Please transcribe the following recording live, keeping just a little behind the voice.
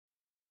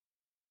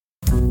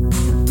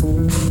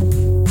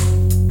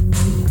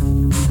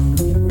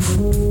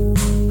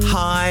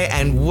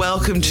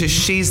welcome to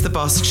She's the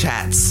Boss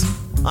Chats.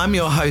 I'm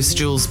your host,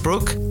 Jules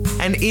Brooke,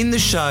 and in the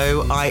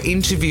show, I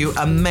interview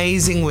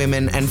amazing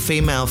women and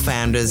female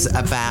founders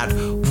about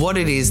what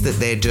it is that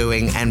they're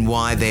doing and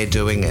why they're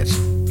doing it.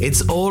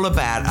 It's all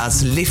about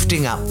us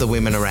lifting up the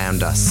women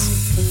around us.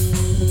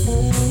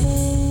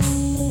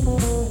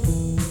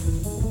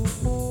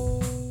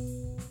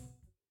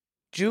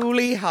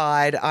 Julie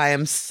Hyde, I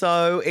am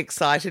so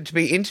excited to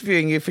be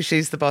interviewing you for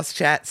She's the Boss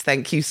Chats.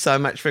 Thank you so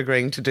much for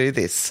agreeing to do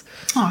this.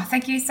 Oh,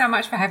 thank you so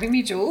much for having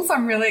me, Jules.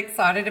 I'm really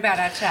excited about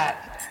our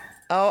chat.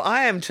 Oh,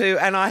 I am too,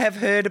 and I have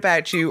heard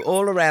about you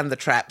all around the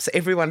traps.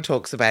 Everyone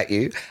talks about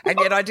you, and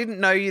yet I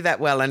didn't know you that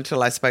well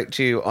until I spoke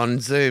to you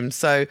on Zoom.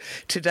 So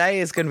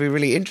today is going to be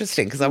really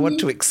interesting because I want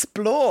to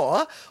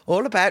explore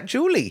all about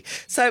Julie.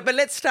 But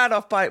let's start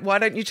off by, why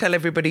don't you tell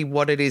everybody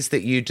what it is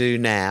that you do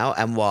now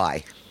and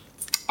why?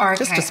 Okay.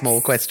 Just a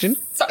small question.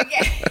 So,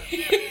 yeah.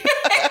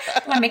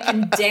 Let me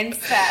condense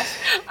that.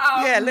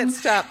 Yeah, let's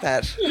start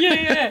that.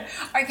 Yeah.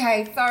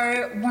 Okay,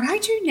 so what I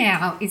do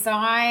now is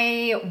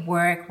I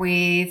work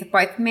with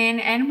both men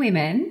and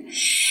women,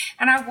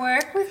 and I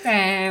work with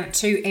them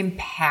to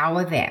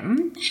empower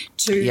them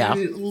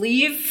to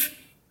live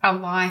a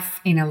life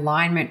in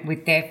alignment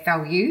with their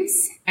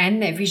values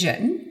and their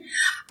vision,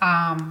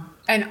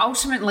 and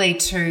ultimately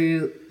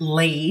to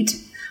lead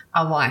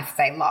a life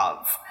they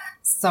love.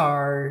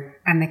 So,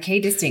 and the key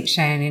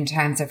distinction in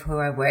terms of who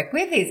I work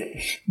with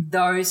is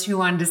those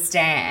who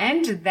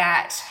understand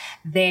that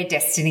their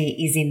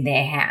destiny is in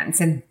their hands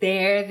and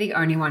they're the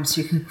only ones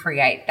who can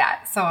create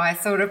that. So I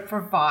sort of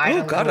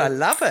provide I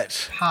love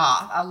it.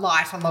 a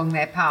light along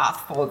their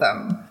path for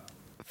them.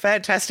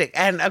 Fantastic.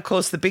 And of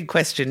course the big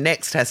question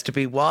next has to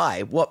be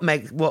why?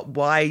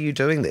 Why are you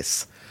doing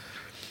this?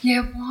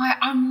 Yeah, why?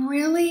 I'm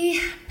really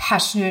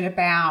passionate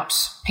about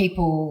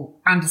people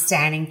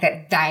understanding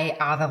that they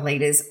are the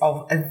leaders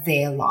of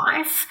their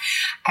life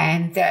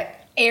and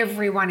that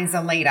everyone is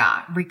a leader,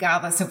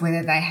 regardless of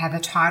whether they have a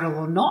title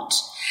or not.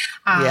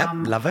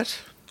 Love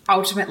it.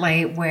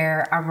 Ultimately,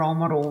 we're a role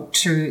model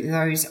to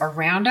those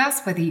around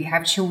us, whether you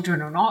have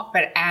children or not.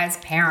 But as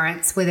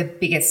parents, we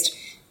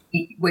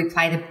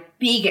play the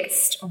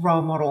biggest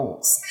role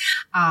models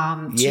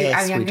to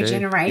our younger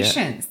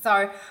generation. Yeah.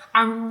 So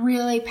I'm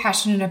really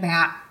passionate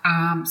about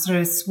sort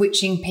of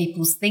switching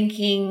people's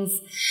thinkings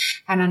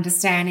and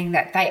understanding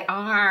that they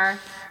are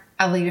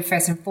a leader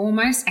first and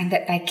foremost and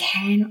that they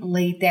can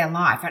lead their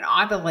life. And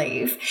I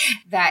believe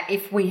that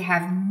if we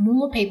have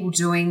more people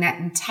doing that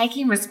and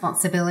taking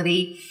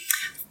responsibility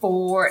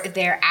for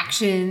their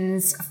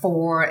actions,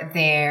 for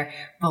their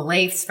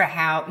beliefs, for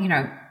how,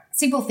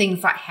 simple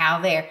things like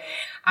how they're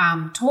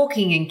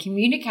talking and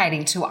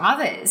communicating to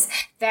others,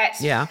 that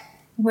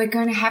we're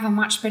going to have a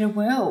much better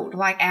world.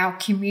 Like our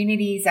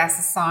communities, our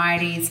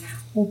societies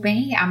will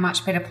be a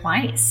much better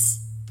place.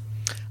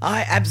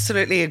 I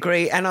absolutely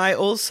agree. And I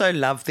also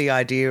love the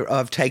idea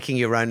of taking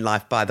your own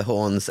life by the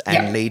horns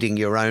and leading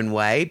your own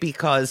way,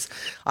 because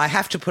I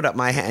have to put up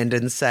my hand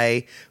and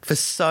say for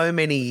so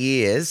many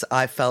years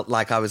I felt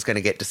like I was going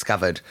to get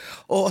discovered,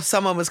 or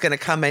someone was going to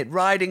come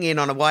riding in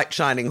on a white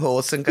shining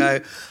horse and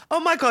go, oh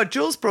my God,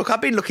 Jules Brooke,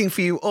 I've been looking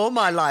for you all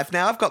my life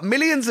now. I've got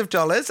millions of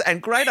dollars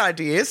and great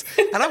ideas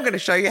and I'm going to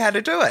show you how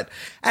to do it.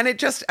 And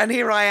and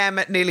here I am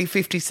at nearly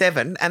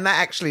 57 and that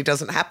actually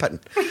doesn't happen.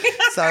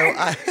 So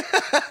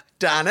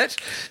darn it.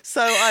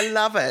 So I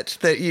love it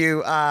that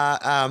you are,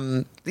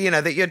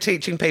 that you're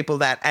teaching people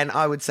that. And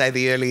I would say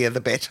the earlier, the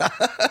better.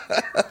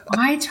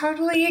 I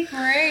totally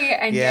agree.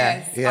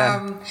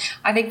 And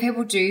I think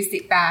people do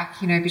sit back,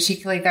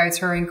 particularly those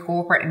who are in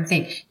corporate and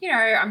think,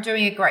 I'm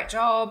doing a great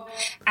job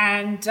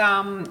and,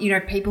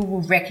 people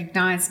will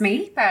recognize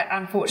me. But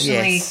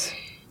unfortunately,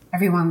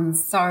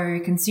 everyone's so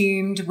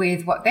consumed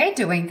with what they're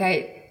doing,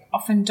 they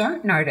often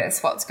don't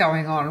notice what's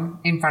going on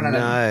in front of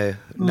them.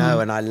 No,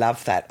 and I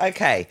love that.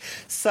 Okay,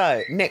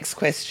 so next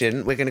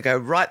question. We're going to go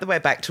right the way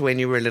back to when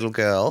you were a little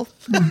girl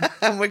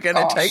and we're going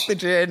to take the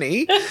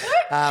journey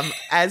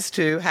as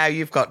to how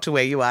you've got to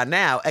where you are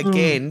now.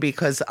 Again,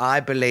 because I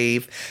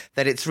believe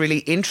that it's really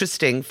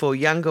interesting for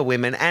younger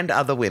women and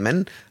other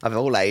women of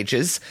all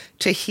ages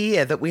to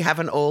hear that we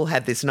haven't all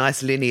had this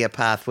nice linear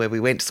path where we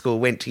went to school,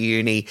 went to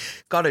uni,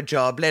 got a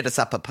job, led us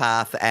up a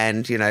path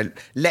and,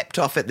 leapt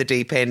off at the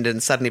deep end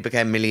and suddenly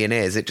became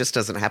millionaires. It just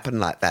doesn't happen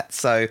like that.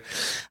 So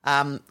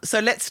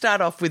let's start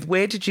off with,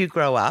 where did you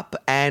grow up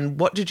and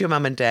what did your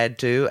mum and dad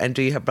do, and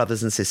do you have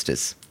brothers and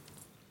sisters?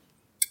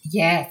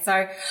 Yeah,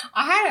 so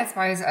I had, I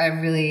suppose, a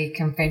really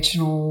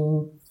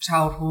conventional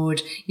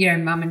childhood.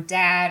 Mum and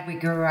dad, we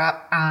grew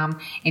up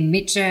in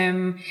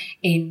Mitcham,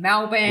 in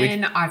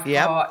Melbourne. I've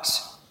got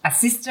a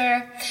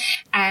sister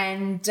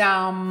and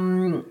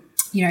Dad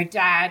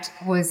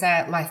was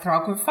a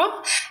lithographer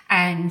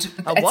and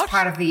what?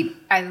 Part of a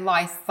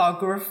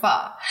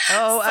lithographer.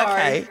 Oh, so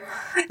okay.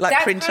 Like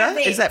that's printer? Part of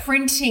the Is that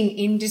printing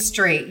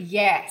industry?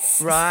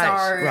 Yes. right?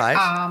 So, right.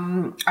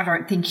 I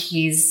don't think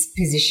his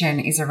position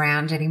is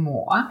around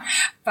anymore,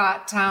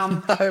 but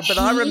No, but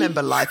I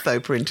remember litho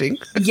printing.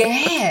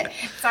 yeah.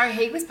 So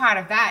he was part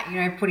of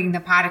that, putting the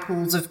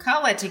particles of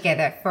colour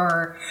together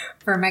for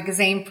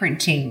magazine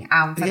printing.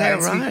 For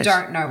those who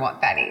don't know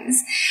what that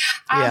is.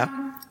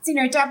 So,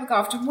 Dad would go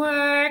off to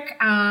work.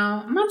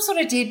 Mum sort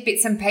of did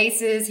bits and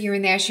pieces here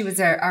and there. She was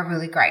a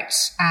really great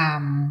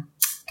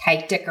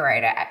cake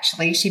decorator,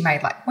 actually. She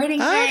made like wedding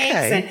cakes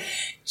and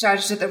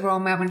judged at the Royal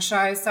Melbourne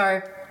Show.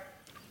 So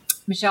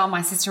Michelle,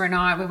 my sister and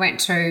I, we went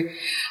to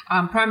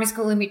primary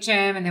school in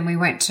Mitcham, and then we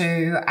went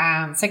to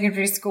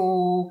secondary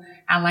school,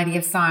 Our Lady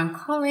of Sion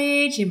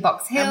College in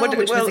Box Hill,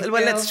 which was a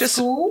girls'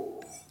 school.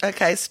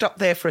 Okay, stop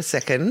there for a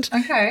second.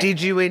 Okay.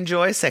 Did you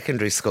enjoy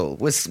secondary school?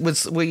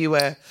 Were you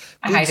a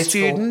good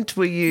student?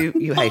 School.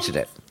 You hated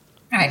it?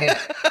 I hated it.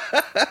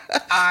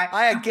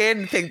 I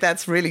again think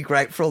that's really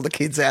great for all the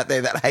kids out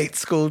there that hate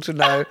school to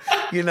know,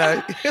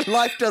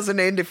 life doesn't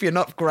end if you're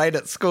not great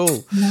at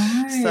school.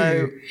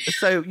 No.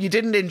 So you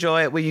didn't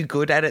enjoy it. Were you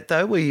good at it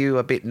though? Were you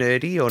a bit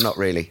nerdy or not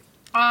really?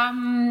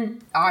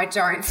 I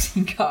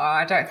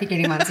don't think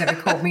anyone's ever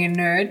called me a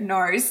nerd.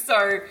 No.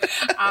 So,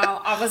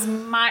 I was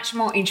much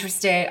more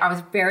interested. I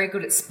was very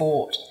good at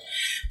sport.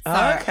 So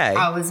okay.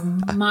 I was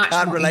much more interested. I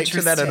can't relate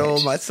to that at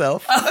all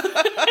myself.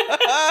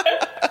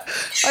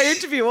 I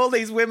interview all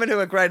these women who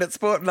are great at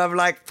sport and I'm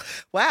like,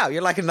 wow,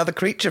 you're like another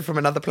creature from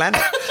another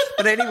planet.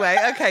 But anyway,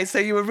 okay, so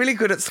you were really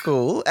good at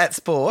sport.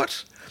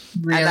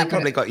 Really, and that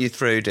probably got you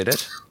through, did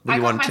it? Were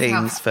you on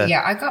teams for...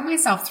 Yeah, I got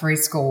myself through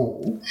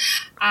school.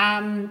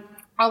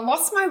 I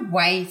lost my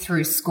way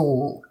through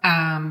school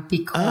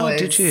because... Oh,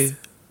 did you?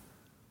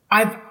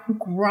 I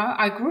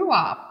grew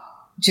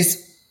up just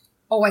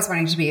always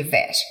wanting to be a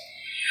vet.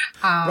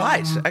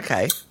 Right,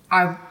 okay.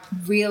 I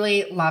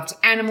really loved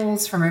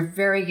animals from a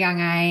very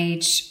young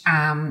age,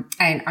 and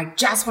I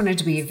just wanted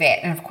to be a vet.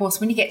 And, of course,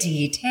 when you get to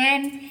year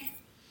 10,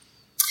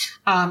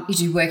 you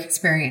do work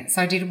experience.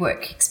 So I did a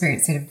work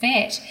experience at a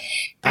vet,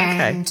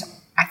 and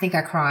I think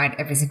I cried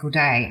every single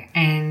day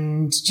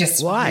and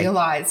just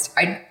realised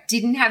I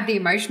didn't have the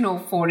emotional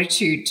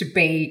fortitude to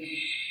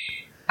be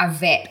a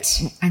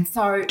vet. And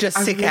so just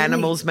sick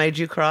animals made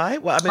you cry?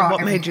 Well, I mean,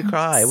 what made you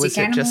cry? Was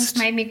it animals just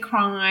made me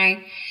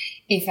cry?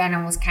 If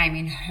animals came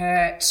in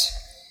hurt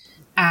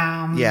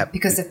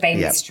because they've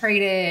been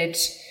mistreated,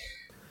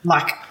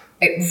 like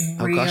it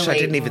really, oh gosh, I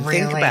didn't even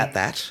think about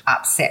that.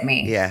 Upset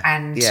me. Yeah.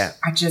 And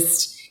I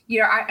just,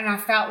 I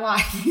felt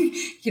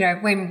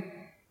like, when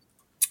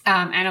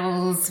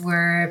animals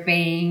were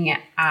being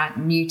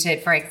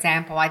neutered, for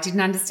example, I didn't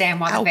understand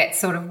why the vets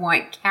sort of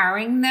weren't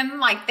carrying them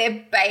like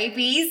they're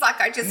babies. Like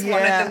I just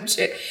wanted them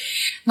to,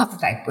 not that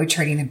they were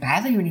treating them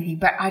badly or anything,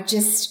 but I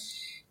just...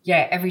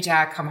 Yeah, every day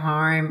I come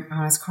home,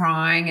 I was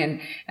crying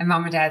and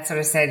Mum and Dad sort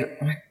of said,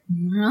 I'm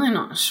really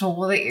not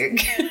sure that you're going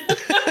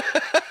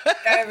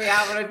to be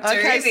able to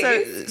do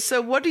this. So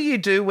what do you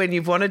do when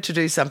you've wanted to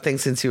do something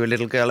since you were a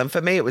little girl? And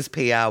for me, it was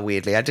PR,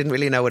 weirdly. I didn't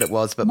really know what it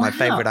was, but my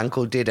favourite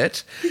uncle did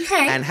it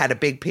and had a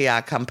big PR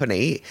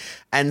company.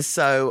 And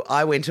so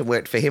I went and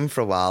worked for him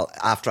for a while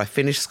after I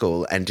finished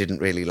school and didn't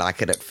really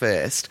like it at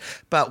first.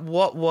 But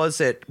what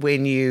was it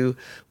when you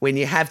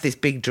have this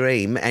big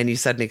dream and you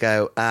suddenly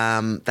go,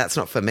 that's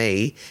not for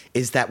me?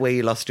 Is that where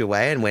you lost your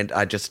way and went,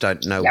 I just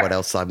don't know what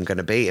else I'm going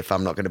to be if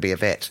I'm not going to be a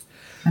vet?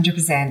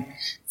 100%.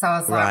 So I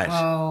was like,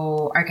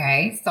 well,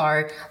 okay.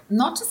 So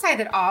not to say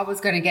that I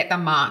was going to get the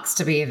marks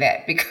to be a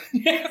vet because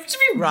you have to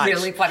be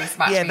really bloody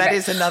smart. Yeah, that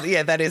is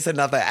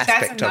another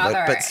aspect of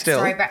it, but still.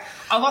 Sorry, but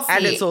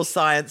and it's all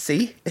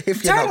sciencey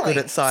if you're not good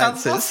at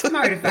sciences. So I lost the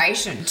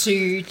motivation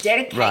to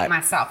dedicate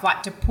myself,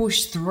 like to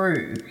push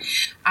through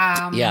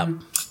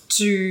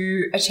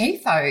to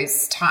achieve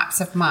those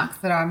types of marks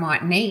that I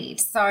might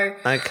need. So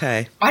I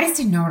just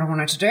didn't know what I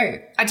wanted to do.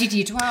 I did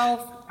year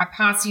 12. I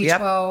passed year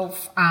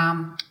 12.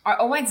 I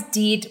always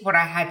did what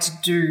I had to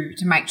do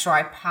to make sure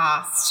I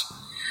passed.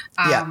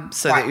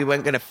 So that you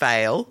weren't going to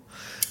fail,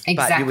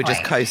 but you were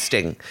just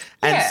coasting.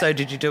 And so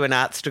did you do an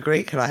arts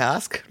degree, can I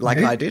ask, like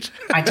I did?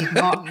 I did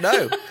not.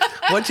 No.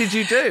 What did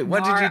you do?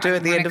 What did you do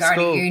at the end of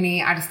school? To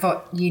uni. I just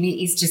thought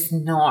uni is just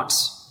not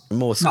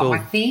my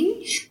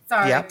thing. So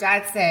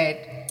Dad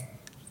said,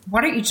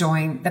 why don't you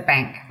join the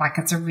bank? Like,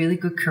 it's a really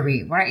good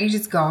career. Why don't you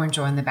just go and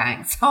join the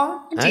bank?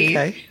 So I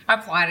did. I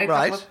applied at a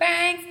couple of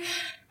banks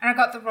and I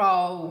got the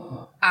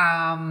role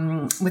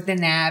with the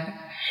NAB.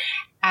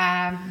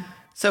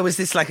 So was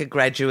this like a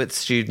graduate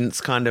student's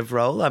kind of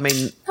role? I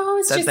mean,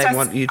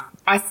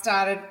 I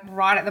started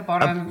right at the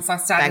bottom. So I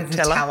started as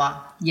a teller.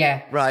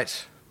 Yeah.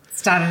 Right.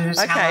 Started as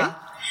a teller.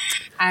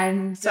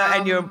 And,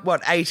 and you're,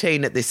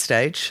 18 at this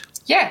stage?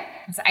 Yeah.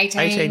 I was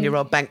 18.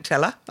 18-year-old bank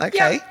teller.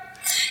 Okay. Yep.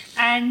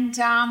 And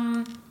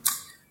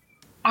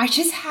I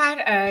just had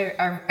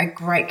a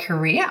great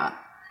career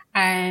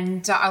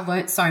and I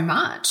learnt so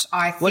much.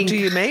 What do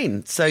you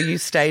mean? So you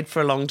stayed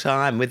for a long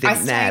time with NAB,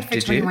 did you? I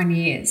stayed for 21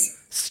 years.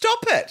 Stop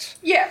it.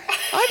 Yeah.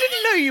 I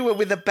didn't know you were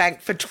with a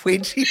bank for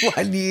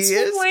 21 years.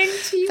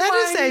 21 That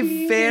is a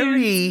years.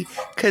 very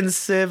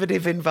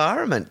conservative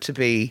environment to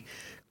be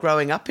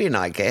growing up in,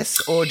 I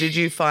guess. Or did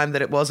you find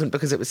that it wasn't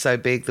because it was so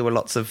big? There were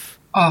lots of...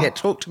 Yeah,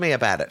 talk to me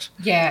about it.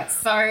 Yeah,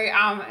 so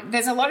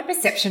there's a lot of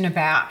perception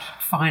about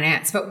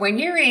finance, but when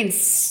you're in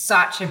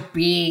such a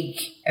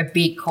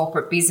big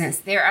corporate business,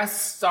 there are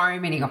so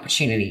many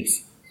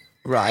opportunities.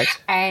 Right.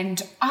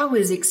 And I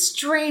was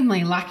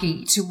extremely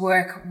lucky to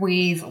work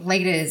with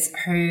leaders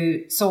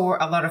who saw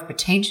a lot of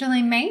potential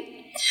in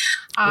me.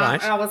 Right.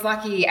 And I was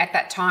lucky at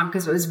that time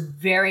because it was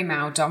very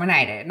male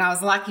dominated, and I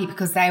was lucky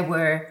because they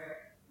were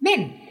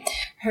men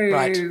who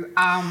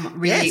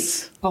really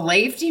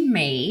believed in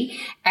me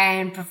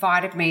and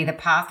provided me the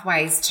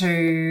pathways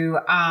to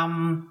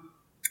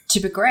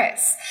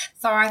progress.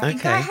 So I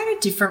think I had a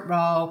different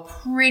role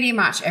pretty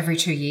much every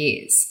 2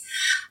 years.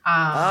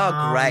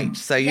 Great.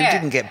 So you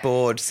didn't get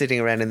bored sitting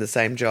around in the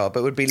same job.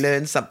 It would be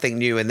learn something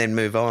new and then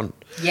move on.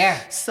 Yeah,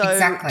 so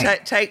exactly.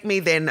 Take me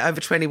then over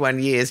 21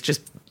 years.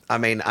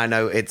 I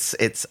know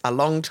it's a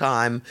long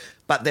time,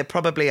 but there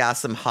probably are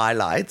some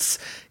highlights.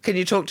 Can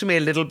you talk to me a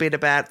little bit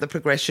about the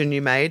progression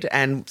you made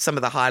and some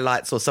of the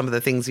highlights or some of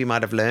the things you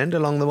might have learned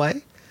along the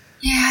way?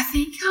 Yeah, I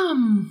think,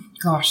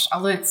 I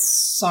learned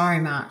so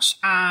much.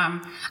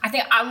 I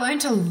think I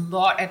learned a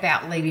lot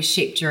about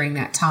leadership during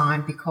that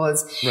time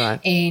because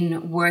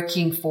in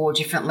working for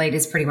different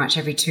leaders pretty much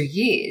every 2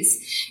 years,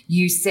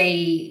 you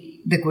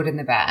see the good and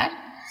the bad.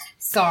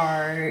 So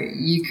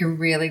you can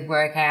really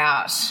work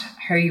out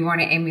who you want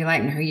to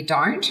emulate and who you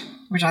don't,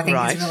 which I think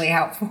is really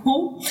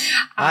helpful.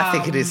 I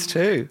think it is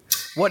too.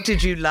 What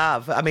did you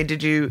love? I mean,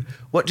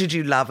 what did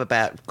you love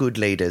about good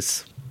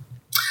leaders?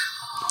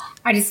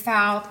 I just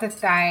felt that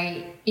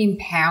they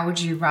empowered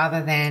you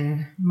rather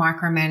than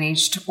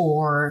micromanaged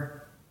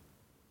or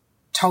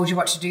told you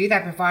what to do. They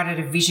provided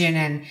a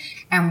vision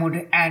and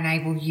would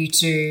enable you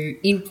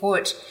to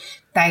input.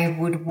 They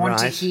would want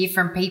to hear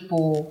from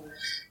people,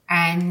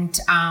 and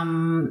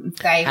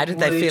How did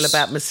they feel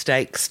about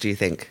mistakes, do you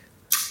think?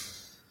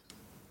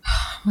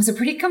 It was a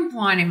pretty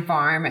compliant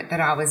environment that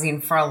I was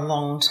in for a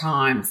long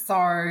time.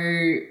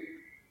 So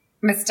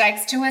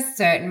mistakes to a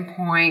certain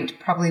point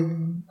probably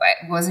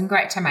wasn't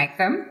great to make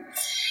them.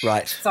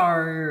 Right.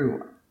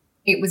 So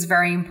it was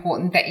very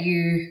important that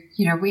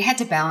we had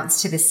to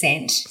balance to the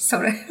cent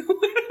sort of.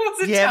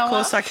 Of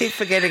course. I keep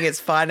forgetting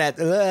it's finance.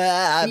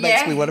 It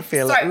makes me want to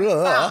feel like.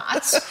 But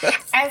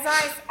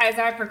as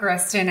I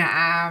progressed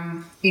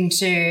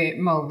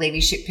into more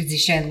leadership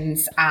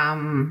positions, I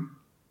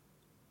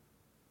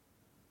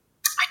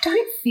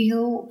don't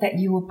feel that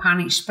you were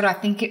punished, but I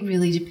think it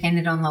really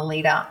depended on the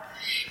leader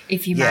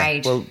if you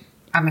made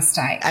a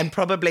mistake. And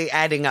probably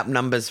adding up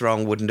numbers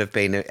wrong wouldn't have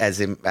been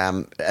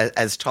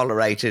as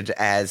tolerated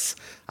as,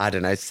 I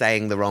don't know,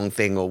 saying the wrong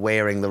thing or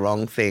wearing the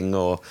wrong thing,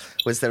 or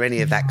was there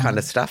any of that kind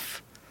of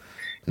stuff?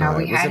 No,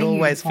 was it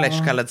always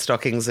flesh-coloured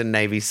stockings and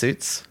navy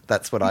suits?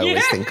 That's what I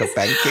always think of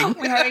banking.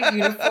 We had a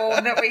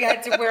uniform that we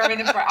had to wear in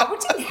the branches. We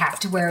didn't have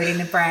to wear it in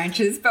the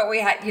branches, but we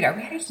had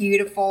a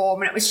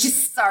uniform, and it was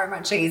just so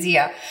much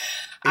easier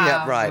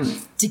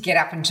to get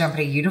up and jump in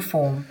a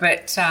uniform.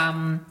 But it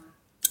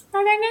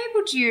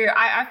enabled you.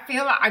 I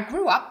feel like I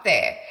grew up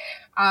there.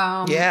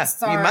 So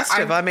you must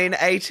have.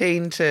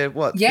 18 to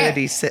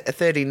 30,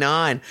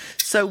 39.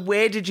 So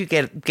where did you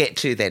get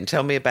to then?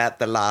 Tell me about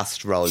the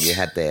last role you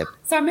had there.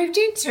 So I moved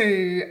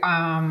into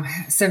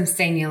some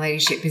senior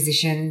leadership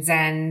positions,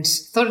 and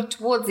sort of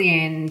towards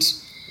the end,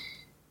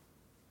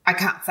 I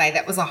can't say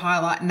that was a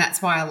highlight, and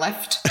that's why I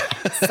left.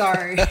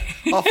 So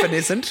often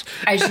isn't.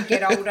 As you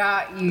get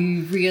older,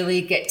 you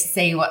really get to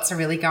see what's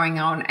really going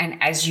on,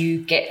 and as you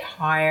get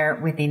higher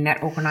within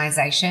that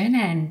organisation,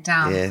 and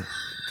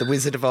the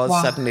Wizard of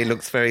Oz suddenly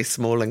looks very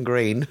small and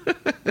green.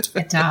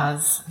 It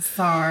does.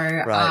 So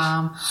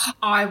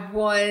I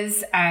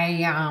was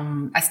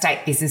a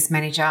state business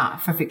manager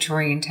for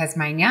Victoria and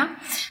Tasmania.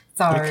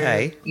 So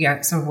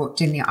sort of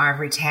worked in the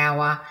ivory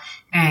tower,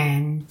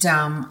 and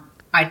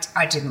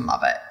I didn't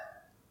love it.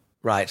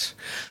 Right.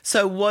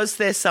 So was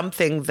there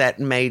something that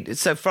made –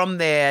 so from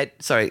there –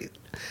 sorry,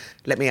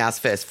 let me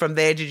ask first. From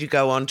there, did you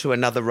go on to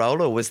another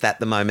role, or was that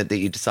the moment that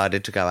you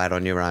decided to go out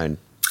on your own?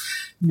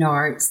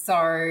 No. So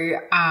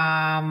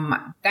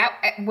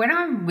when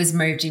I was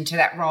moved into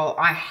that role,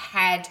 I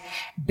had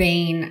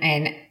been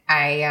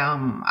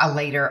a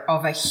leader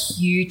of a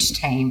huge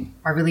team,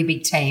 a really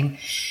big team,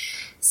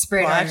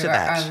 spread over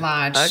a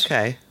large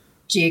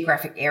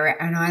geographic area,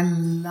 and I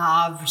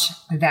loved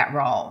that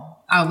role.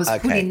 I was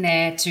put in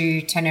there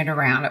to turn it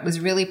around. It was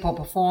really poor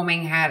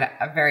performing, had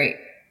a very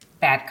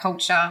bad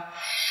culture.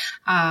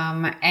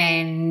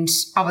 And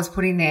I was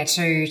put in there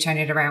to turn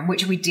it around,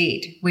 which we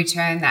did. We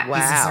turned that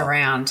business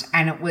around,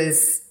 and it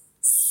was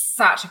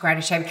such a great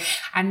achievement.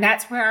 And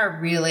that's where I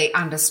really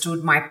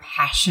understood my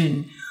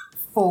passion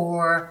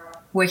for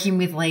working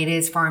with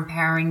leaders, for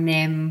empowering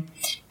them,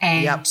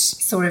 and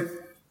sort of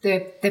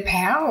the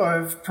power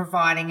of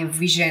providing a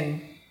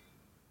vision,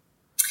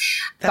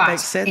 that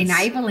makes sense.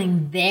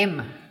 Enabling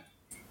them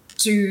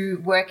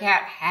to work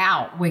out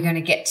how we're going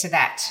to get to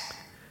that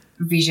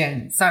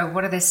vision. So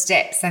what are the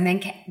steps?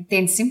 And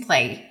then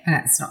simply, and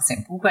it's not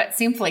simple, but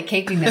simply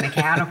keeping them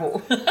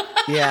accountable.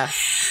 Yeah.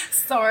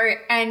 So,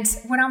 and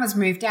when I was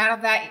moved out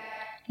of that,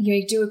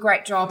 you do a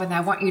great job and they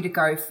want you to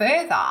go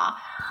further,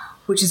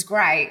 which is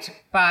great,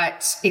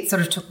 but it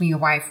sort of took me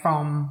away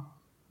from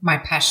my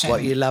passion.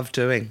 What you love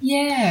doing.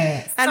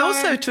 Yeah. And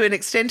also to an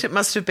extent it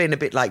must have been a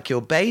bit like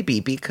your baby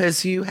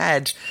because you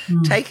had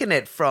taken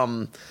it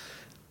from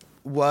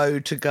woe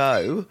to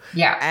go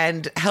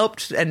and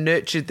helped and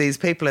nurtured these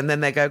people, and then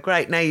they go,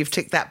 great, now you've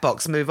ticked that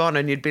box, move on.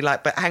 And you'd be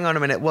like, but hang on a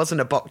minute, it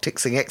wasn't a box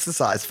ticking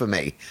exercise for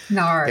me.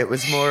 No. It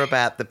was more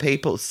about the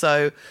people.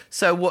 So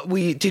what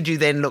did you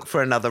then look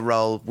for another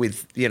role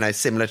with,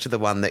 similar to the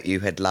one that you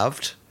had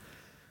loved?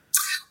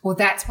 Well,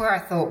 that's where I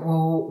thought,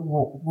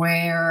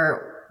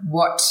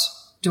 what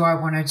do I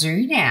want to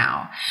do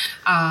now?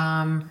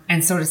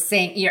 And sort of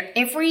seeing,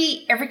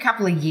 every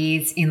couple of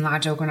years in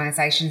large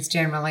organisations,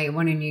 generally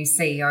when a new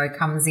CEO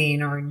comes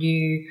in or a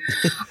new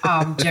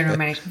general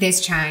manager,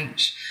 there's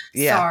change.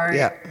 So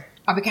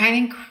I became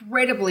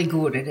incredibly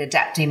good at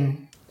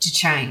adapting to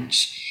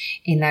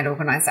change in that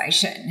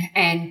organisation.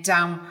 And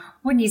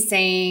when you're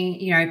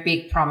seeing,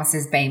 big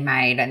promises being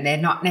made and they're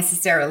not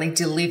necessarily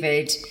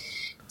delivered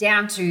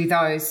down to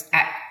those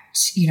at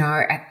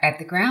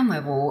the ground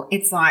level,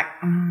 it's like,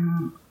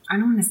 I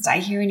don't want to stay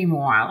here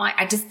anymore.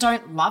 I just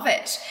don't love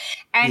it.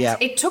 And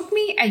it took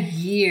me a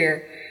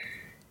year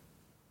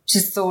to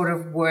sort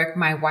of work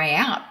my way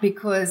out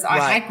because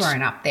I had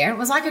grown up there. It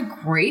was like a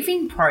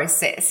grieving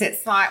process.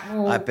 It's like,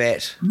 well, I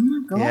bet. Oh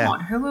my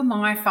God, who am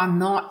I if I'm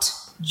not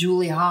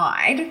Julie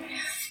Hyde?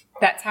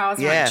 That's how I was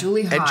like,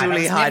 Julie Hyde. And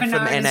Julie Hyde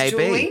from NAB.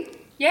 Julie.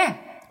 Yeah.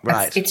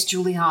 Right. It's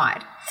Julie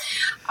Hyde.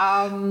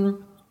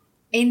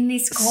 In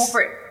this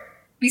corporate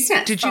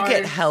business. Did you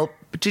get help?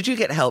 Did you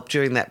get help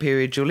during that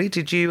period, Julie?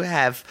 Did you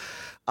have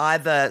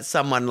either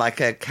someone like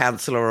a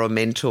counsellor or a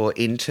mentor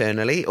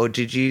internally, or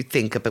did you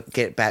think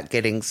about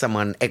getting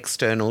someone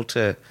external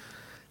to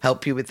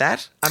help you with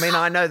that? I mean,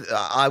 I know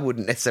I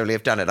wouldn't necessarily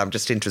have done it. I'm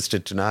just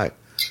interested to know.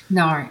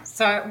 No.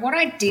 So what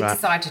I did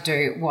decide to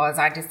do was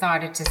I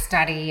decided to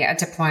study a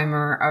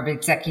diploma of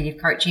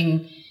executive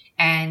coaching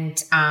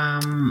and a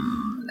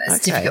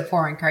certificate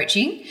for in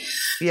coaching.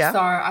 Yeah. So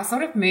I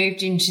sort of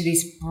moved into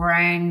this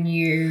brand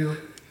new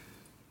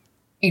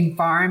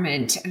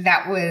environment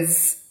that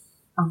was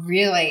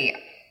really,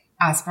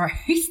 I suppose,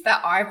 the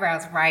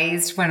eyebrows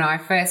raised when I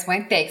first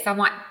went there because I'm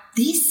like,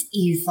 this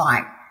is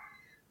like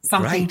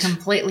something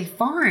completely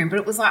foreign. But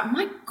it was like,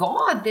 my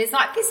God, there's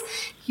like this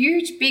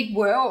huge big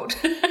world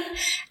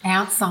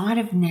outside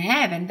of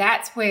NAB. And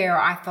that's where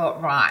I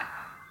thought, right,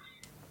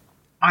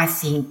 I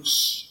think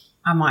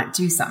I might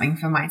do something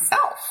for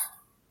myself.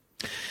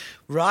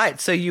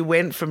 Right. So you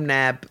went from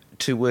NAB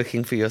to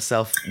working for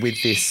yourself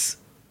with this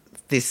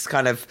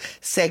kind of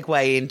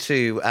segue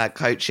into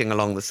coaching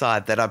along the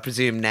side that I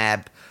presume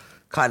NAB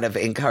kind of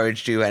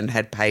encouraged you and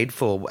had paid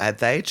for, had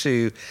they,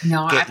 to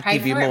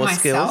give you more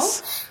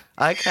skills?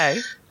 Okay.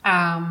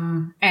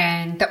 And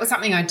that was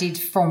something I did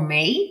for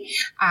me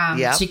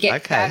to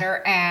get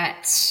better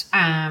at,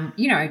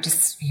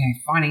 just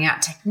finding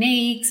out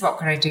techniques, what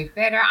could I do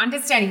better,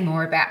 understanding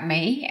more about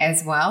me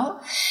as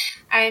well.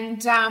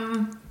 And,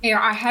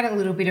 I had a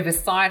little bit of a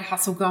side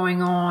hustle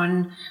going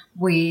on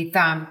with,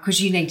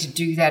 because you need to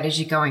do that as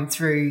you're going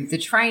through the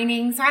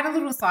training. So I had a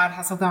little side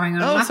hustle going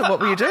on. Oh, so what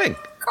were you doing?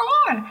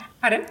 God,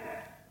 pardon?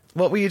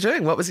 What were you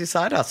doing? What was your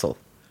side hustle?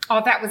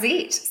 Oh, that was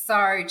it.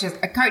 So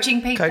just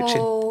coaching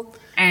people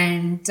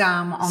and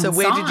on the So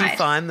where side. did you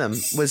find them?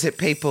 Was it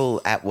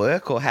people at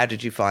work or how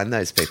did you find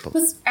those people? It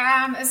was,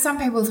 some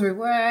people through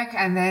work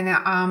and then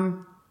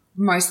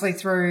mostly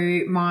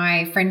through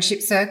my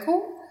friendship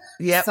circle.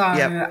 Yep. So,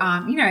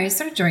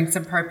 sort of doing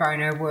some pro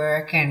bono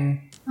work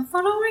and I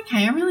thought, oh,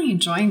 okay, I'm really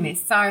enjoying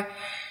this. So I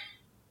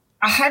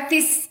had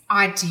this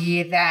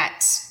idea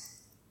that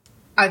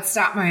I'd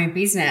start my own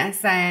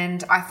business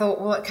and I thought,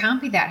 well, it can't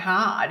be that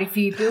hard if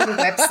you build a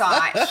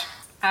website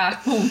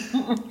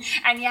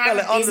and you have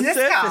a business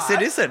card. On the surface,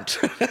 it isn't.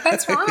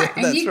 That's right.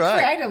 And you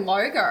create a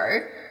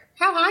logo.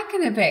 How hard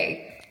can it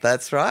be?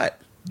 That's right.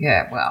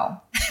 Yeah,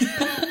 well.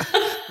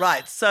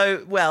 Right.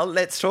 So,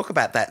 let's talk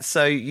about that.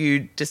 So you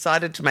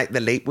decided to make the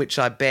leap, which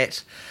I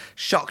bet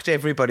shocked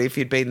everybody if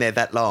you'd been there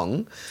that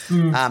long,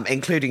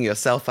 including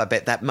yourself. I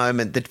bet that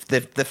moment,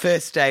 the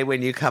first day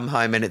when you come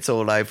home and it's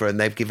all over and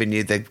they've given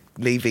you the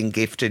leaving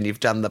gift and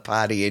you've done the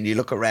party and you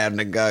look around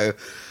and go,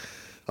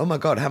 oh, my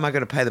God, how am I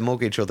going to pay the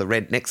mortgage or the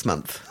rent next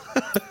month?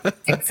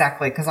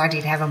 Exactly, because I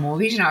did have a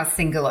mortgage and I was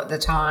single at the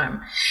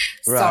time.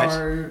 Right.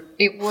 So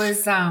it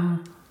was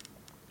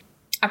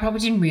I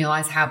probably didn't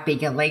realise how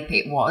big a leap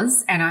it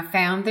was, and I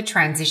found the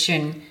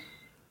transition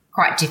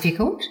quite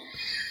difficult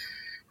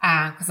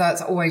because I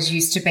was always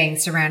used to being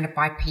surrounded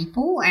by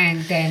people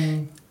and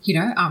then,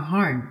 I'm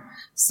home.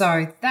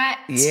 So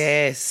that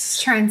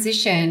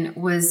transition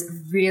was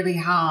really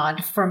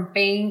hard from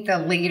being the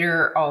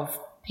leader of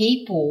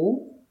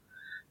people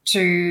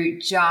to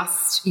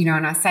just,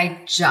 and I say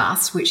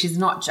just, which is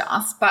not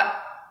just,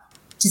 but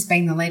just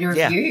being the leader of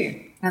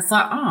you. And it's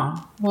like,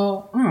 oh,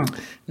 well.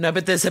 No,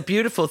 but there's a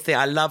beautiful thing.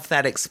 I love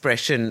that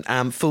expression,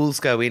 fools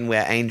go in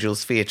where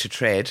angels fear to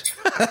tread.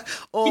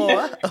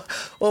 or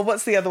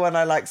what's the other one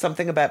I like?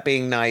 Something about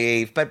being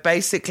naive. But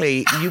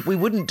basically, we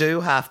wouldn't do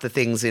half the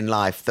things in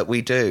life that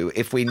we do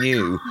if we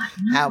knew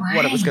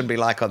what it was going to be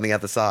like on the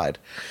other side.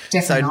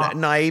 Definitely so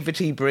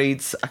naivety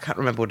breeds, I can't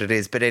remember what it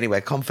is, but anyway,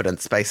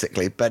 confidence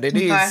basically. But it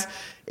is,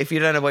 if you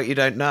don't know what you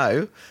don't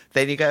know,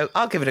 then you go,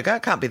 I'll give it a go.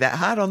 It can't be that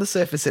hard. On the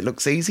surface, it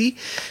looks easy.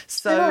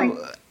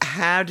 So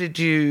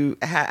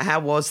how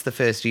was the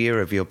first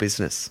year of your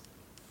business?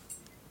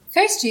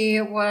 First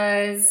year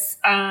was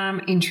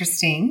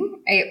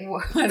interesting. It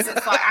was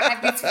it's like I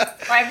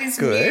had this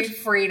weird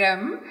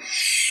freedom,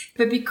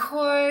 but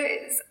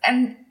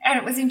and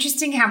it was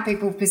interesting how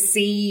people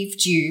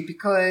perceived you,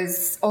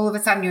 because all of a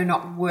sudden you're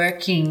not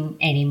working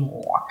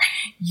anymore.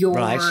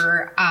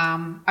 You're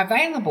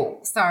available.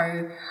 So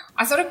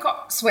I sort of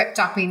got swept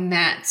up in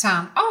that,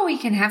 you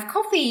can have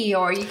coffee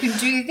or you can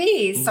do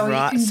this or you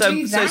can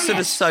do that. So sort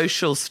of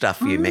social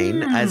stuff you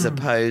mean, as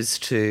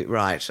opposed to,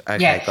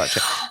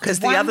 gotcha. Because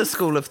the other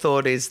school of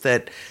thought is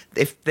that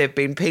if there have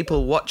been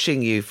people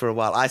watching you for a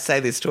while, I say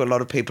this to a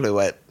lot of people who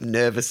are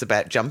nervous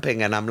about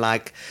jumping, and I'm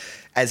like,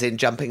 as in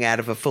jumping out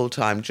of a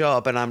full-time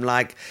job, and I'm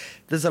like,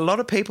 there's a lot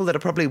of people that are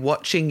probably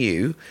watching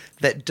you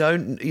that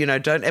don't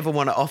ever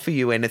want to offer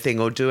you anything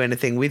or do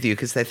anything with you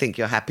because they think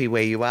you're happy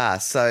where you are.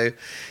 So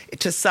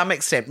to some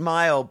extent,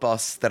 my old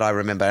boss that I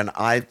remember, and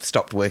I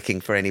stopped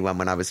working for anyone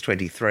when I was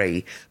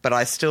 23, but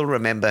I still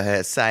remember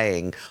her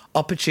saying,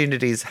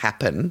 opportunities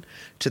happen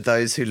to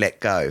those who let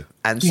go.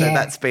 And so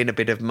that's been a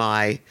bit of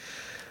my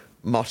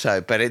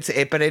motto, but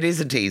it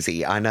isn't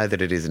easy. I know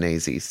that it isn't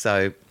easy.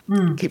 So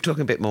keep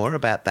talking a bit more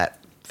about that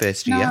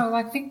first year. No,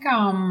 I think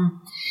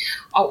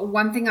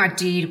one thing I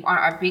did,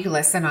 a big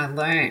lesson I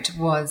learnt,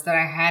 was that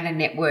I had a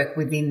network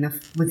within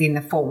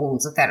the four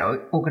walls of that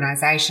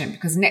organisation,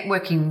 because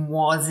networking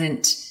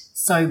wasn't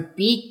so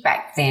big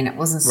back then. It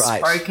wasn't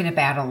spoken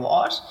about a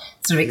lot,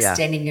 sort of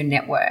extending your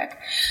network.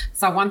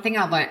 So one thing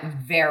I learnt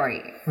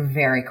very,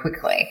 very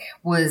quickly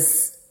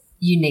was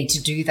you need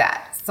to do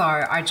that. So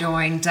I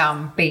joined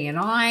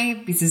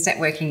BNI, Business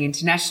Networking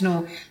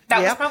International.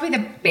 That was probably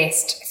the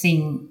best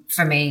thing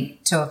for me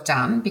to have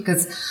done,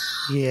 because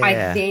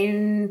I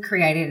then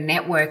created a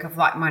network of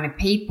like-minded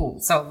people.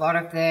 So a lot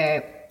of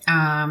the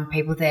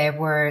people there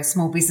were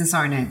small business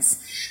owners.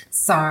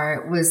 So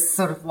it was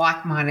sort of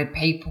like-minded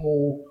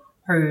people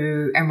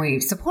and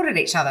we supported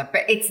each other.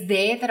 But it's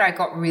there that I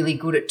got really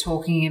good at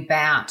talking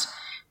about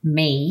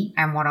me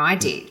and what I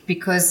did,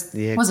 because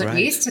I wasn't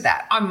used to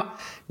that.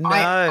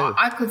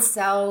 I could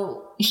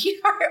sell,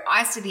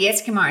 ice to the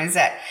Eskimos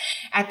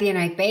at the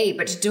NAB,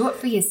 but to do it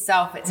for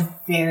yourself, it's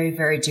very,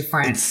 very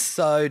different. It's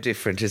so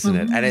different, isn't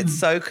it? And it's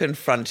so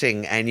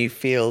confronting, and you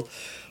feel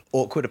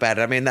awkward about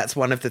it. I mean, that's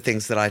one of the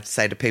things that I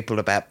say to people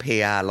about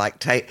PR, like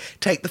take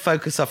the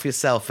focus off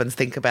yourself and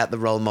think about the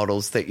role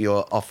models that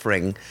you're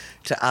offering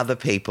to other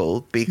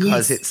people,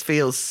 because it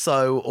feels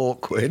so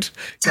awkward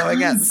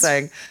going out and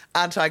saying,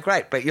 aren't I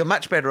great? But you're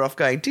much better off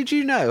going, did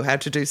you know how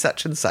to do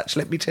such and such?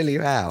 Let me tell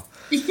you how.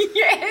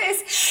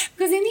 Yes,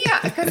 because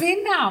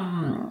in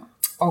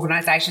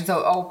organisations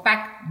or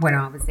back when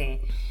I was there,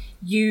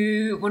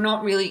 you were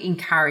not really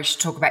encouraged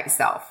to talk about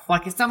yourself.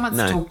 Like if someone's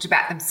talked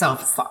about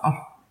themselves, it's like,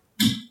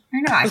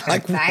 who do I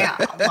think they are?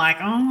 I'm like,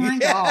 oh my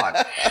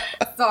God.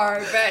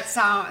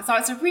 So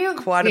it's a real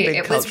quite a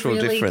big cultural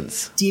really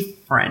difference.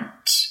 Different.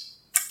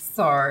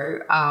 So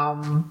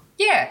so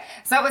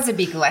that was a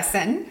big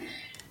lesson.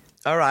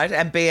 All right,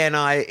 and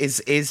BNI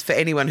is for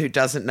anyone who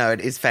doesn't know,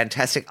 it is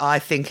fantastic. I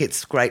think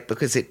it's great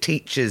because it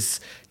teaches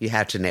you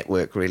how to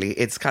network, really.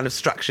 It's kind of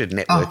structured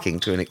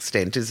networking to an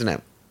extent, isn't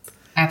it?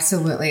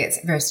 Absolutely. It's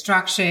very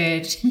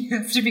structured. You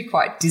have to be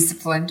quite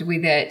disciplined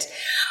with it.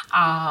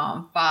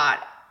 But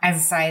as I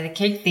say, the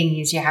key thing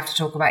is you have to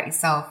talk about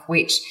yourself,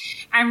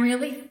 and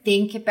really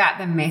think about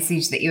the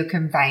message that you're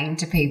conveying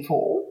to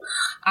people,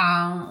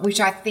 which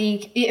I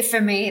think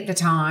for me at the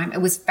time, it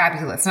was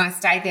fabulous. And I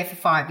stayed there for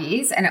 5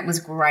 years, and it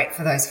was great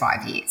for those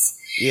 5 years.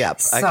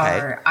 Yep.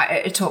 So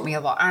it taught me a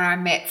lot. And I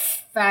met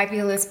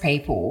fabulous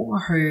people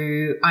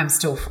who I'm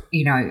still,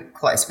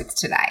 close with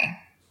today.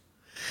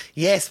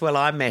 Yes, well,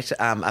 I met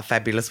a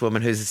fabulous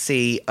woman who's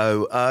a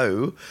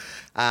COO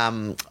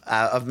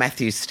of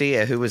Matthew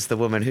Steer, who was the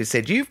woman who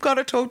said, you've got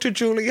to talk to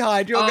Julie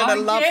Hyde, you're going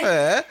to love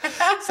her.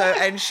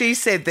 And she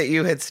said that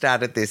you had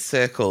started this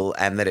circle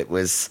and that it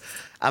was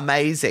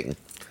amazing.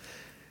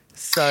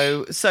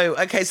 So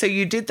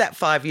you did that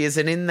 5 years,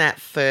 and in that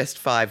first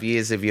 5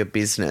 years of your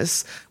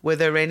business, were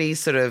there any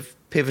sort of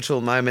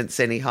pivotal moments,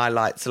 any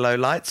highlights,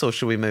 lowlights, or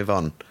should we move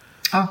on?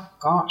 Oh,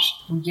 gosh,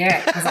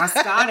 yeah, because I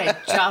started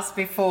just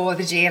before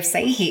the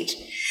GFC hit.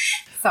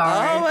 So,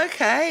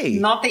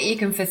 not that you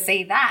can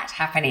foresee that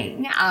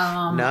happening.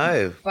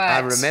 No, but I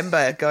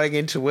remember going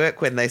into work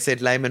when they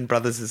said Lehman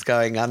Brothers is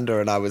going under,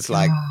 and I was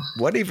like,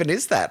 what even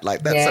is that?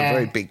 Like, that's a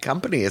very big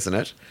company, isn't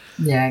it?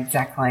 Yeah,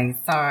 exactly.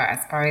 So I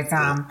suppose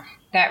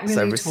that really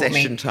taught me. So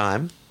recession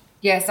time.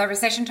 Yeah, so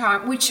recession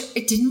time, which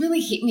it didn't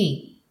really hit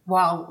me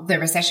while the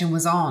recession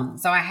was on.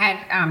 So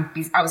I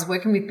was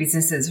working with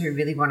businesses who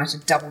really wanted to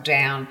double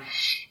down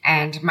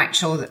and make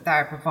sure that they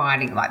were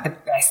providing like the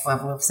best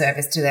level of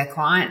service to their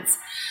clients.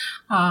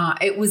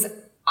 It was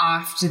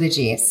after the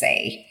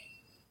GFC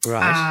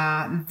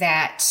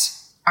that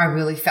I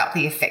really felt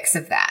the effects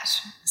of that.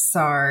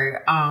 So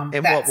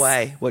in what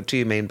way? What do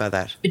you mean by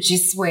that?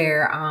 Just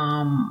where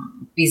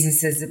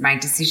businesses have made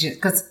decisions,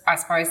 because I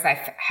suppose they've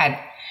had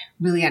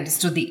really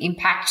understood the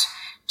impact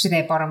to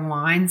their bottom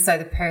line. So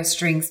the purse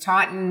strings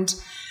tightened.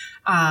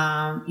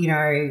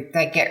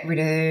 They get rid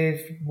of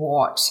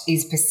what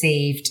is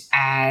perceived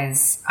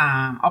as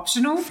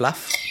optional.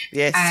 Fluff.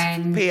 Yes.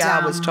 And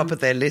PR was top of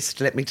their list,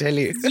 let me tell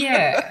you.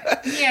 Yeah.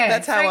 Yeah.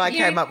 That's how I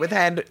came up with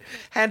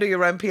Handle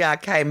Your Own PR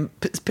came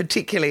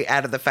particularly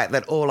out of the fact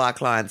that all our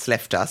clients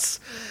left us.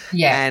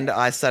 Yeah. And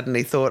I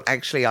suddenly thought,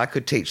 actually, I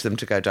could teach them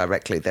to go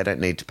directly. They don't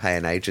need to pay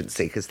an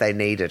agency because they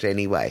need it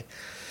anyway.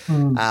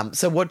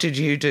 So what did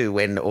you do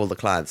when all the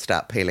clients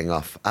start peeling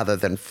off other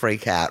than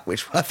freak out,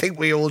 which I think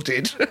we all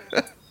did?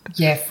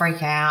 Yeah,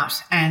 freak out.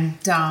 And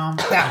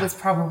that was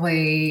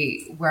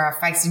probably where I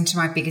faced into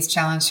my biggest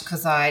challenge,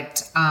 because I'd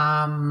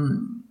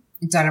done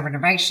a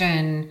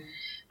renovation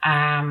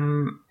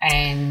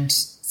and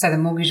so the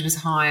mortgage was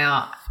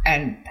higher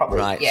and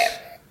probably,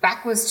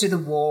 backwards to the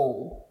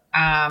wall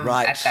at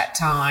that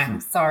time.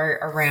 So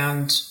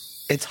around...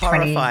 It's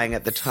horrifying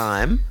at the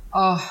time.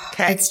 Oh,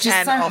 it's just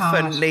can so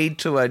often hard. lead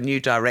to a new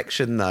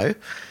direction, though.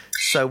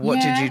 So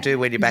what did you do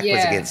when your back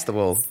was against the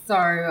wall?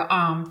 So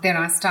then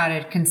I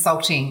started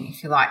consulting,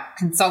 if you like,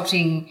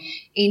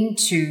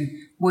 into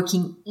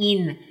working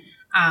in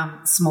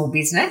small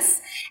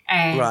business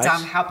and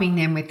helping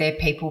them with their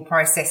people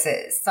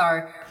processes.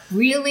 So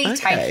really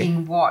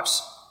taking what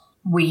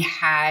we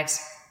had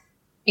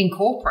in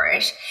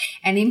corporate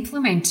and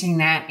implementing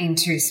that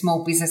into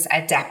small business,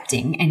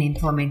 adapting and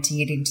implementing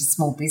it into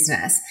small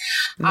business.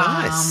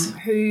 Nice.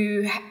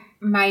 Who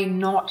may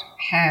not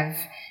have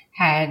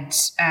had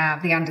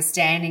the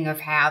understanding of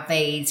how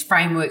these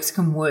frameworks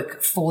can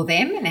work for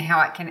them and how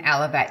it can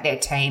elevate their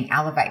team,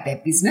 elevate their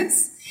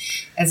business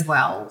as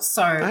well.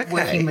 So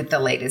working with the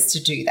leaders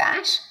to do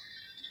that.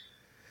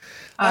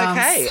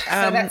 So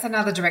that's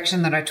another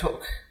direction that I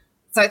took.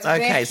 So it's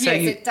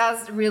it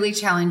does really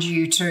challenge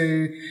you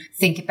to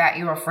think about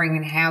your offering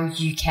and how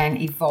you can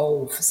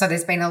evolve. So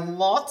there's been a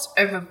lot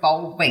of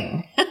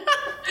evolving.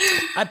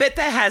 I bet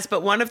there has,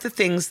 but one of the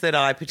things that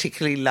I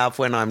particularly love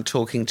when I'm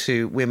talking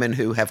to women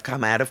who have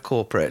come out of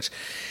corporate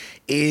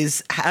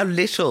is how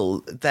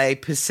little they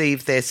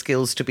perceive their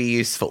skills to be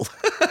useful.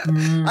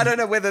 I don't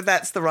know whether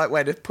that's the right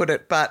way to put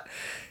it, but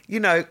you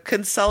know,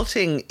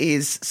 consulting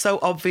is so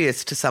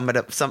obvious to someone,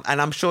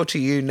 and I'm sure to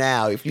you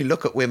now, if you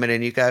look at women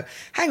and you go,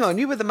 hang on,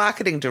 you were the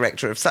marketing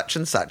director of such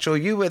and such, or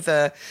you were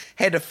the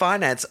head of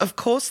finance. Of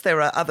course,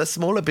 there are other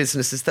smaller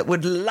businesses that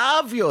would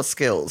love your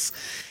skills.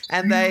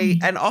 And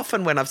and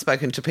often when I've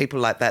spoken to people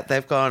like that,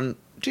 they've gone,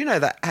 do you know,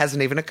 that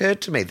hasn't even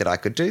occurred to me that I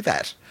could do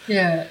that.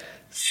 Yeah.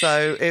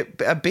 So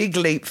a big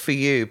leap for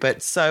you.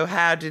 But so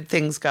how did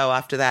things go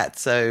after that?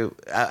 So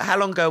how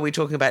long ago are we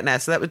talking about now?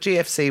 So that was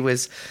GFC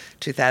was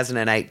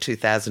 2008,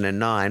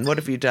 2009. What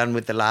have you done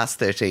with the last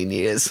 13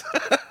 years?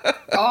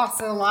 So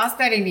the last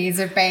 13 years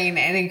have been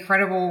an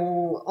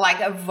incredible,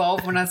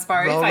 evolvement, I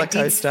suppose. Roller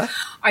coaster.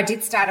 I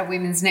did start a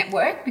women's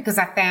network because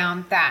I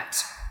found that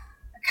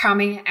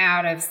coming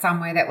out of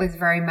somewhere that was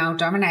very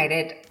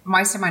male-dominated,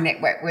 most of my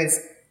network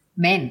was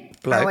men.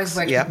 Blokes, I always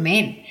worked with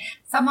men.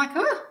 So I'm like,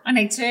 I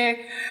need to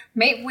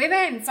meet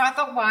women. So I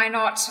thought, why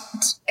not, start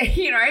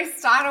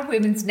a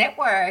women's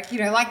network,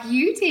 like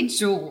you did,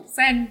 Jules.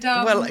 And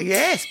well,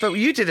 yes, but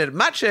you did it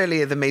much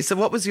earlier than me. So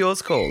what was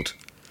yours called?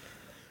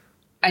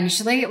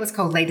 Initially, it was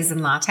called Leaders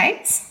and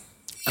Lattes.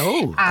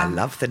 Oh, I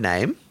love the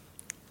name.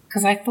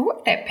 Because I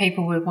thought that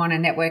people would want to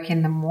network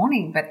in the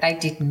morning, but they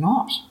did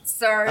not.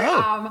 So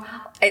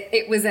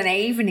it was an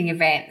evening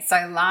event. So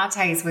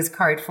lattes was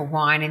code for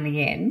wine in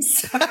the end.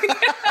 So.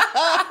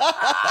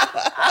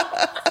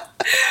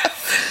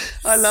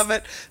 I love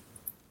it.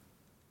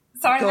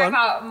 So I'd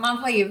have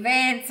monthly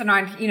events and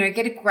I'd,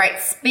 get a great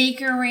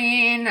speaker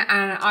in,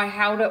 and I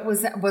held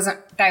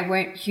they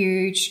weren't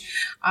huge.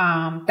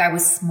 They were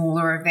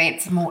smaller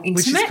events, more intimate.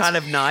 Which is kind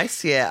of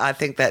nice. Yeah, I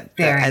think that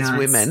as nice.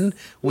 Women,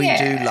 we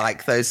do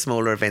like those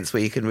smaller events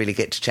where you can really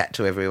get to chat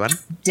to everyone.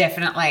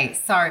 Definitely.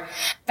 So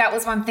that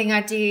was one thing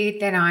I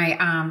did. Then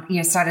I,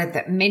 started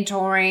the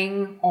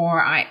mentoring,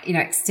 or I,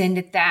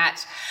 extended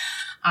that.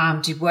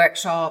 Did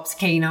workshops,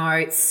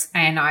 keynotes,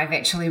 and I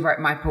eventually wrote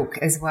my book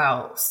as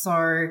well.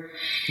 So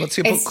what's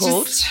your book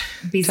called?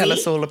 Busy. Tell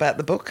us all about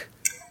the book.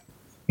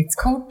 It's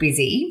called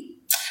Busy.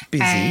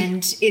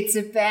 And it's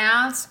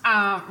about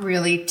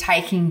really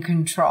taking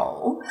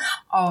control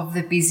of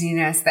the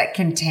busyness that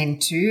can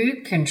tend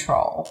to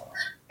control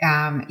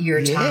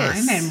your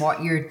time and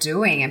what you're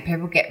doing, and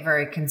people get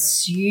very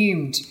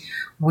consumed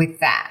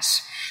with that.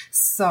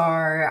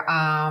 So,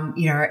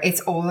 it's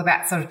all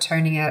about sort of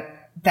turning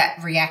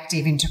that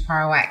reactive into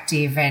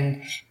proactive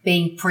and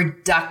being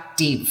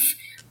productive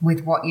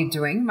with what you're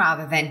doing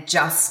rather than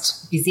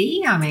just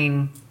busy. I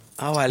mean,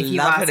 Oh, I if you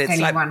love ask it. It's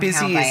anyone like how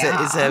busy they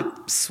is a are.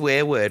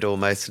 swear word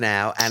almost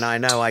now, and I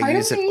know I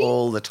use it Totally.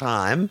 all the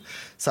time.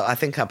 So I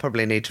think I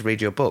probably need to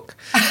read your book.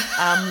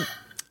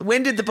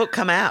 When did the book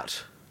come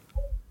out?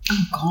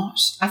 Oh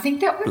gosh, I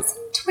think that was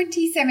in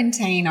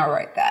 2017. I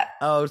wrote that.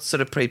 Oh,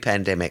 sort of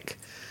pre-pandemic.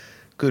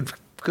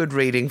 Good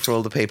reading for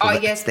all the people Oh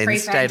that yes, then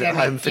stayed at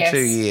home for yes. 2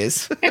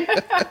 years.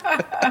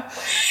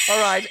 All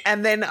right,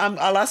 and then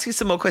I'll ask you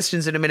some more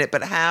questions in a minute.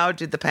 But how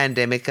did the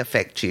pandemic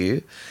affect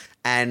you,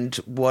 and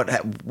how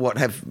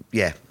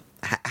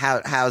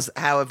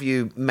have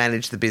you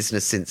managed the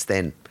business since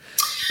then?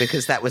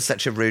 Because that was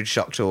such a rude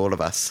shock to all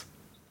of us.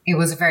 It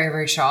was a very,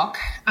 very shock.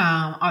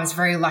 I was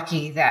very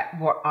lucky that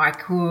what I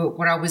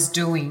was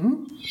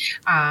doing,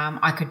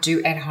 I could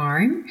do at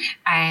home,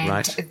 and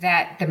Right.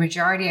 that the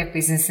majority of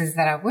businesses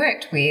that I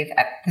worked with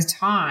at the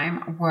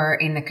time were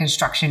in the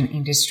construction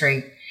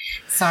industry.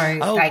 So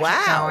they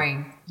kept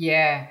going.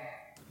 Yeah.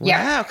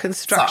 Wow,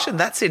 construction.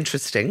 That's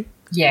interesting.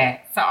 Yeah.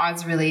 So I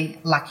was really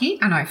lucky.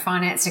 I know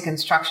finance to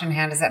construction,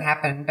 how does that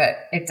happen?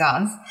 But it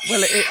does.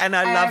 Well, and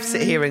I love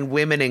hearing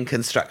women in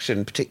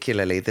construction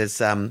particularly. There's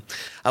a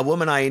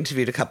woman I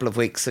interviewed a couple of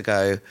weeks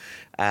ago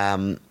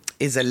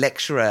is a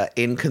lecturer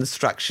in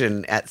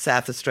construction at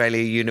South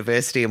Australia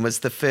University and was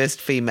the first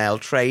female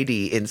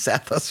tradie in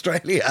South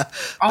Australia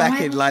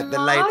back in like the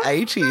late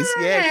 80s.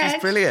 Yeah,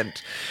 she's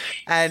brilliant.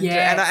 And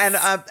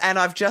and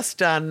I've just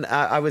done.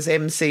 I was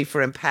MC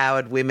for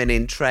Empowered Women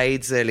in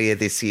Trades earlier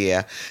this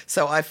year,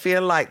 so I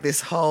feel like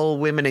this whole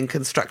women in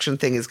construction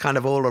thing is kind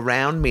of all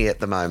around me at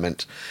the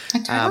moment.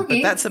 But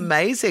that's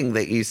amazing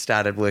that you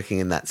started working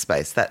in that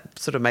space. That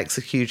sort of makes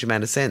a huge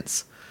amount of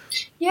sense.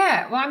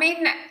 Yeah, well, I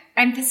mean,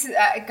 and this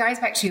it goes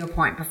back to your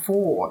point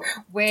before,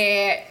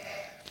 where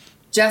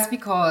just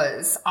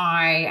because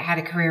I had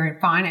a career in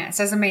finance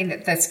doesn't mean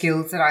that the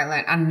skills that I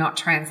learnt are not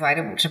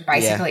translatable to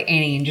basically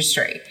any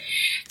industry.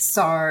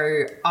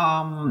 So, so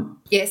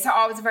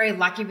I was very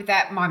lucky with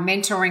that. My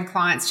mentoring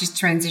clients just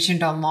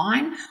transitioned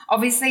online.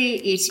 Obviously,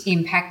 it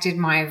impacted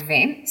my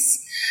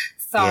events.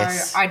 So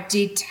I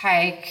did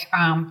take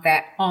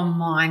that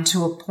online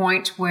to a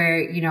point where,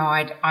 you know,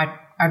 I'd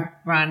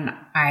run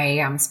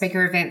a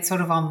speaker event sort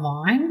of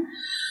online.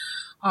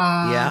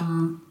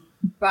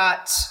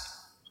 But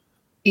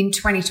in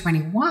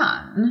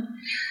 2021,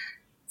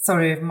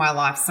 sort of my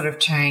life sort of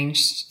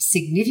changed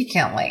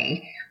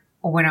significantly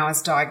when I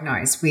was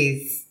diagnosed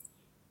with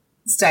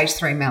stage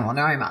 3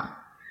 melanoma.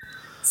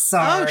 So,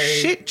 oh,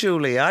 shit,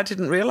 Julie. I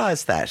didn't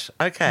realise that.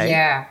 Okay.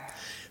 Yeah.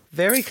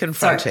 Very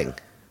confronting. So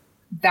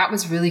that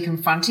was really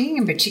confronting,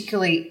 and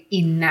particularly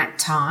in that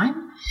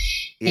time,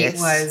 it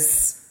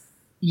was,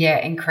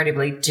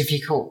 incredibly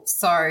difficult.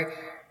 So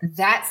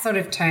that sort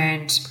of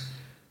turned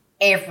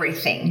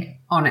everything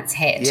on its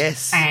head.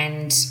 Yes.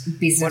 And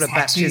business what a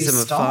had to baptism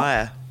of stop.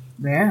 fire.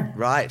 Yeah.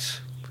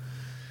 Right.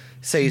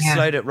 So you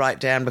slowed it right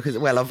down because,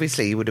 well,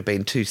 obviously you would have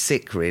been too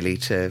sick really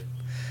to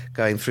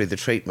going through the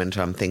treatment,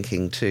 I'm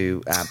thinking,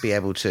 to be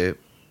able to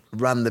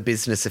run the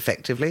business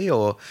effectively,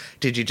 or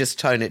did you just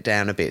tone it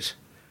down a bit?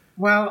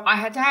 Well, I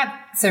had to have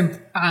some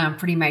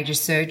pretty major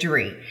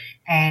surgery,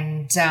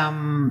 and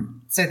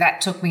so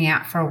that took me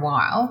out for a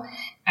while,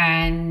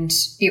 and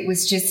it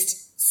was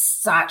just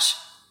such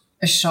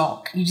a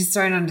shock. You just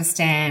don't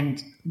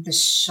understand the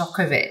shock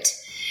of it,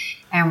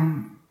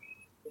 and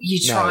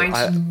you're trying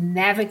to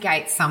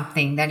navigate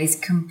something that is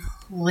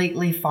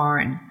completely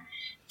foreign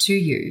to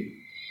you.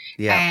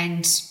 Yeah.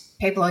 And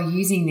people are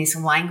using this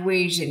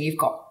language and you've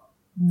got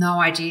no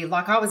idea.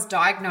 Like, I was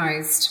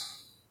diagnosed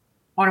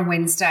on a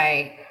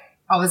Wednesday.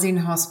 I was in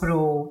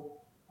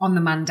hospital on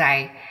the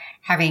Monday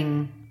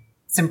having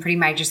some pretty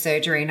major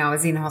surgery, and I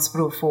was in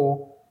hospital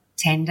for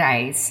 10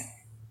 days.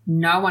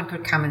 No one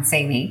could come and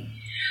see me.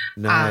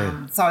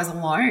 No. So I was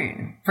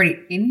alone, pretty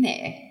in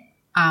there.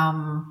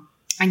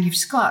 And you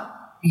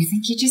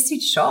think you're just in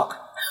shock.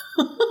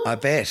 I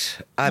bet.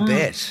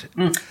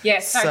 Yeah,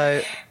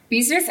 so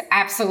business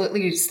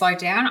absolutely slowed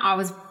down. I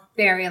was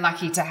very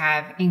lucky to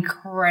have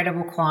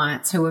incredible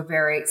clients who were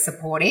very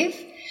supportive,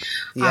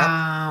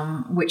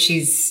 which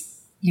is,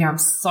 you know, I'm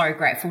so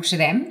grateful to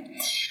them.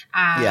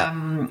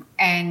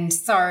 And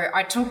so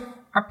I took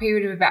a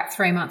period of about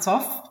 3 months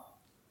off.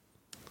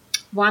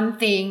 One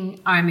thing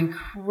I'm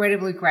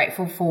incredibly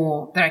grateful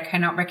for that I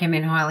cannot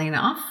recommend highly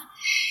enough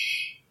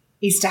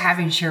is to have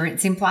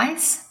insurance in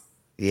place.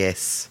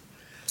 Yes.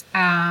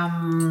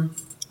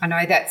 I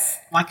know that's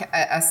like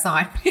a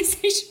side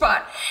message,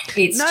 but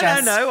it's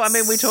No. I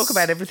mean, we talk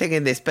about everything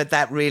in this, but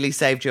that really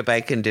saved your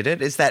bacon, did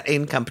it? Is that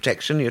income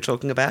protection you're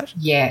talking about?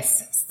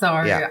 Yes.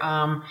 So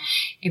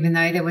even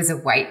though there was a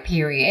wait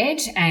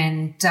period,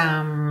 and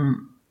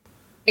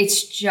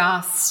it's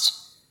just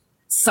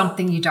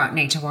something you don't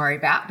need to worry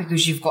about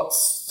because you've got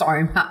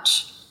so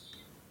much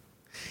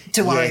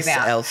to worry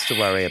about. Else to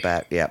worry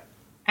about, yeah.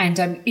 And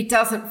it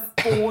doesn't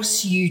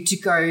force you to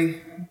go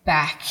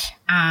back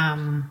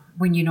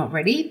when you're not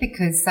ready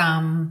because,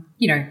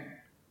 you know,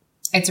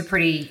 it's a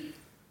pretty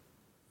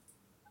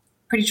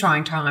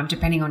trying time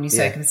depending on your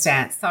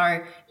circumstance.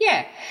 So,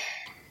 yeah.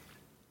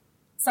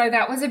 So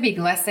that was a big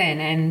lesson.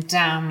 And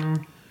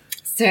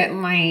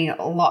certainly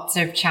lots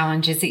of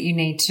challenges that you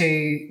need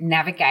to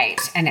navigate,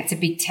 and it's a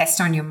big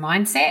test on your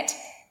mindset,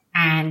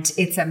 and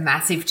it's a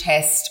massive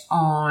test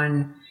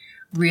on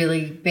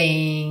really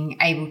being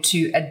able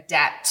to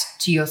adapt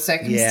to your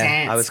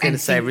circumstance. Yeah, I was going to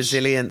say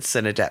resilience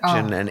and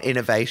adaptation and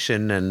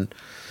innovation and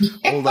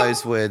all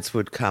those words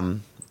would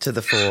come to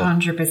the fore.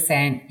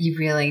 100%. You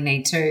really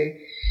need to.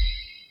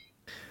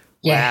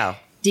 Yeah, wow.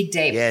 Dig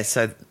deep. Yeah,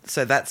 so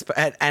that's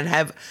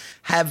and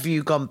have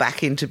you gone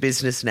back into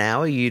business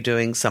now? Are you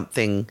doing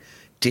something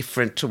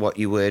different to what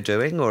you were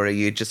doing, or are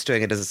you just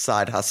doing it as a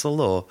side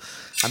hustle? Or,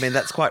 I mean,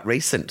 that's quite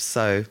recent.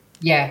 So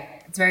yeah.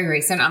 It's very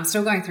recent. I'm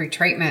still going through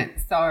treatment.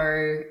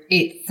 So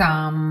it's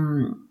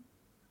I've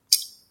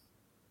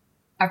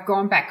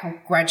gone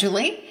back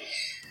gradually.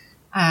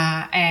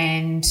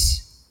 And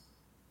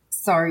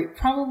so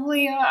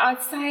probably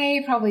I'd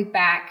say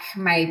back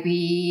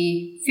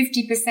maybe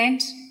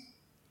 50%.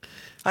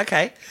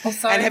 Okay.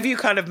 Also, and have you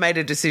kind of made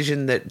a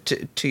decision that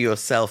to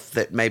yourself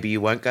that maybe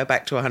you won't go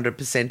back to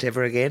 100%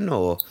 ever again,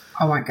 or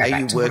I won't go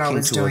back to what I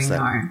was doing,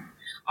 no.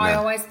 I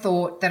always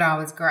thought that I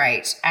was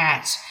great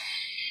at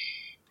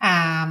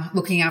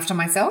looking after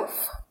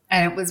myself,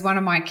 and it was one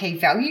of my key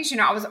values. You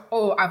know,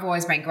 I've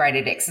always been great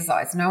at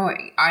exercise. No,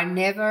 I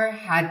never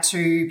had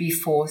to be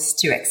forced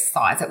to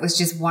exercise. It was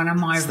just one of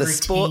my routines. The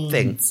sport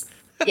thing.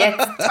 Yeah,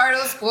 it's a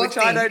total sport Which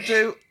thing. I don't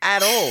do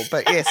at all,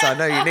 but yes, I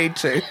know you need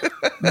to.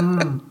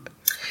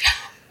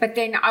 But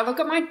then I look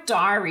at my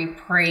diary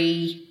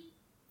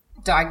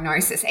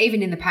pre-diagnosis,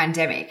 even in the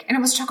pandemic, and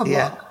it was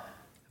chock-a-block. Yeah.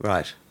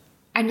 Right.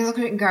 And I look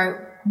at it and go,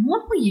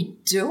 what were you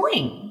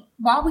doing?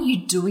 Why were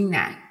you doing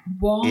that?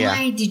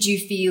 Why did you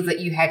feel that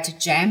you had to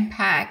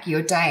jam-pack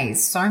your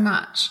days so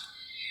much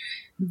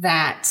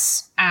that,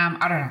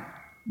 I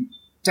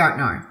don't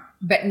know.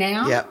 But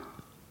now,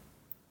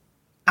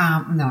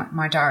 no,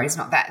 my diary is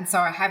not that. And so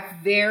I have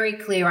very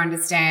clear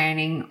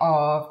understanding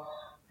of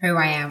who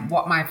I am,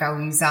 what my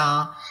values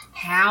are,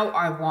 how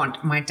I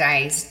want my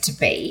days to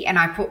be. And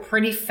I put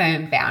pretty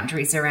firm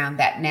boundaries around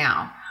that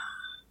now,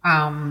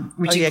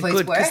 which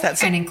includes work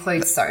and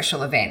includes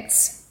social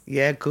events.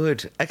 Yeah,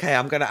 good. Okay,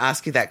 I'm going to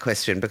ask you that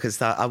question because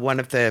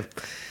one of the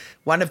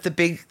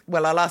big,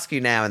 well, I'll ask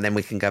you now and then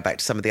we can go back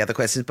to some of the other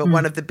questions, but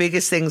one of the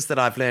biggest things that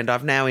I've learned,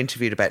 I've now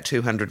interviewed about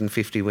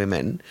 250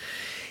 women,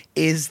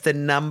 is the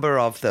number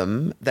of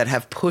them that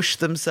have pushed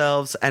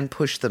themselves and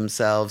pushed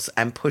themselves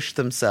and pushed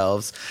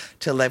themselves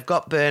till they've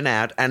got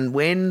burnout. And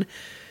when,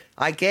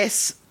 I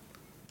guess,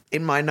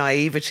 in my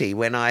naivety,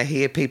 when I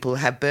hear people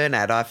have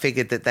burnout, I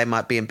figured that they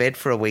might be in bed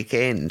for a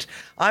weekend.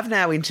 I've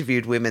now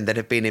interviewed women that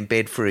have been in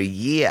bed for a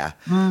year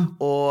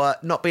or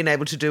not been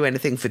able to do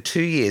anything for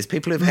 2 years,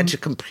 people who've had to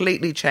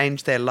completely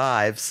change their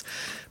lives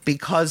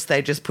because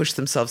they just push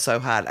themselves so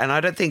hard. And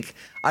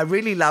I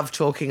really love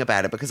talking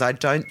about it because I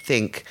don't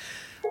think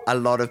a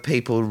lot of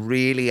people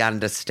really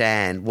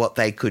understand what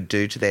they could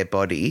do to their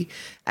body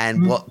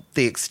and what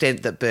the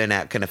extent that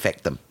burnout can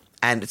affect them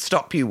and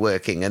stop you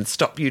working and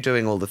stop you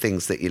doing all the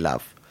things that you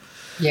love.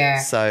 Yeah.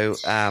 So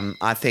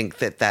I think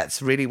that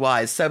that's really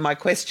wise. So my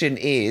question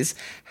is,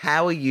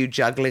 how are you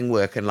juggling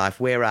work and life?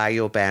 Where are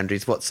your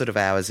boundaries? What sort of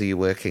hours are you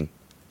working?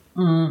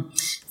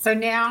 So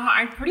now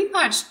I pretty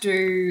much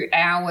do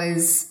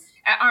hours.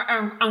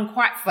 I'm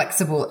quite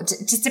flexible. It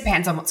just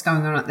depends on what's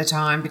going on at the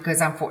time because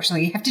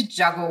unfortunately you have to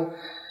juggle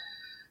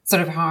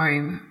sort of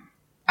home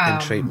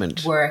and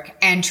treatment, work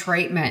and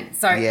treatment.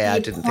 So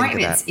the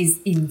appointments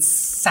is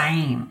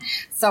insane.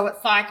 So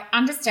it's like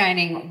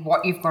understanding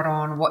what you've got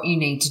on, what you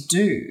need to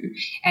do,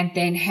 and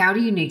then how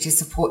do you need to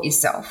support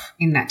yourself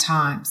in that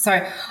time.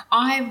 So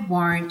I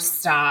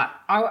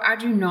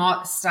do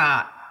not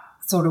start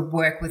sort of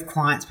work with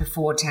clients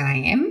before 10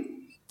 a.m.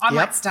 I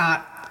might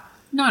start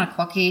 9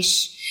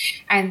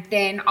 o'clock-ish and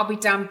then I'll be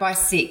done by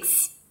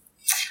 6.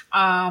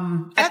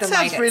 That sounds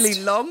latest.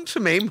 Really long to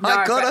me.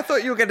 My God, I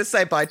thought you were going to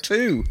say by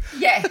 2.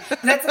 Yeah,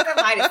 that's at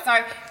the latest. So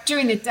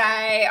during the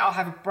day, I'll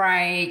have a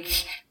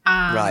break.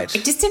 Right.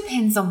 It just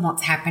depends on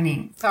what's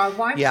happening. So I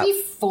won't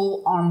be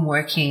full on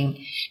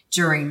working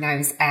during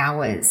those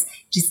hours.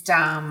 Just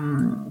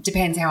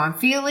depends how I'm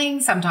feeling.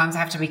 Sometimes I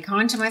have to be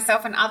kind to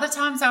myself and other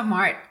times I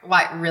might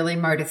really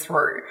motor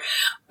through.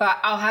 But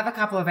I'll have a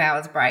couple of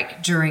hours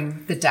break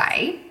during the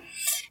day.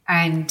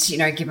 And,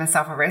 give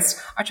myself a rest.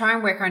 I try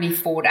and work only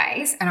 4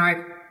 days and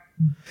I,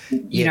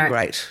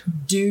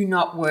 do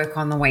not work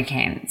on the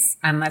weekends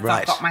unless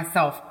I've got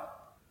myself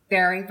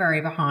very, very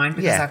behind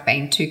because I've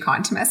been too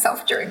kind to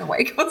myself during the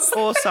week or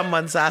so. Or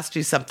someone's asked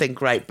you something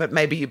great, but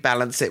maybe you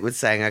balance it with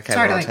saying, okay,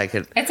 well, I'll take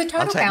it. It's a total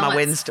I'll take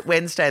balance. my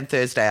Wednesday and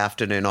Thursday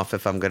afternoon off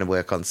if I'm going to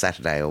work on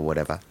Saturday or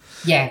whatever.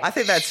 Yeah. I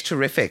think that's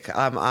terrific.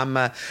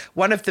 I'm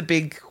one of the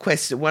big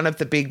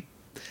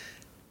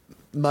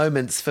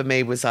moments for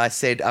me was I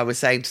was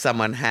saying to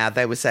someone how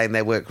they were saying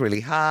they work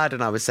really hard,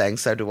 and I was saying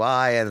so do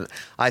I, and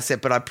I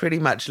said, but I pretty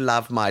much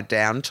love my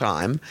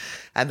downtime.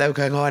 And they were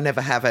going, oh, I never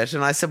have it.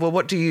 And I said, well,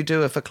 what do you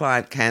do if a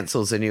client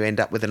cancels and you end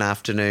up with an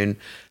afternoon?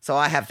 So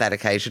I have that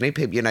occasionally.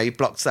 People, you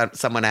block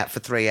someone out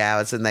for 3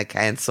 hours and they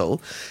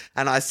cancel.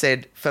 And I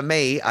said, for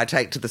me, I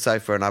take to the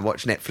sofa and I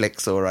watch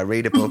Netflix or I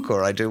read a book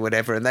or I do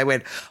whatever. And they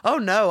went, oh,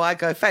 no. I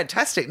go,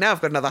 fantastic. Now I've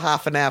got another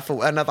half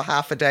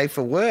a day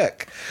for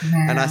work.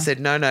 Yeah. And I said,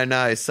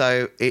 no.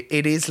 So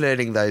it is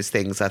learning those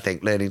things, I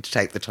think, learning to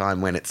take the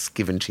time when it's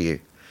given to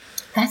you.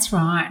 That's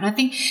right. And I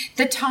think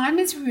the time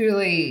is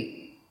really...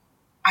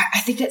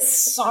 I think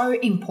it's so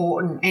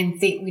important, and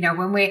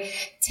when we're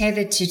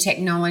tethered to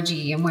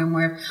technology and when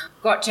we've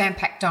got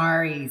jam-packed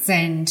diaries,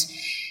 and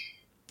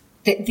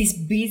this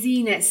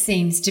busyness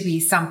seems to be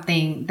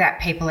something that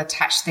people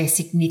attach their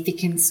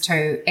significance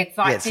to. It's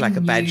like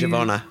a badge of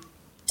honour.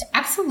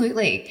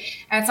 Absolutely.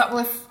 And it's like,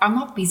 well, if I'm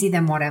not busy,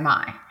 then what am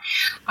I?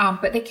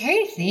 But the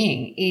key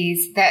thing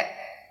is that,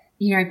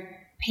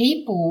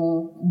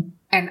 people...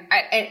 And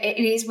it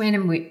is men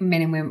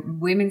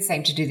and women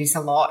seem to do this a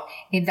lot,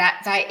 in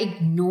that they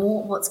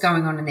ignore what's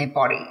going on in their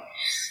body.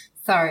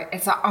 So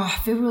it's like, oh, I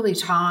feel really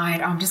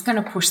tired. I'm just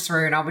going to push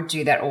through, and I would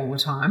do that all the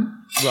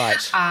time.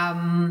 Right.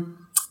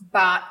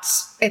 But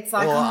it's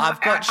like, I've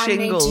got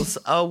shingles.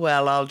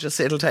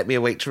 It'll take me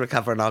a week to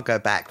recover and I'll go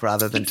back,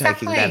 rather than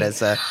taking that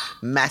as a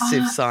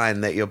massive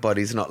sign that your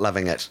body's not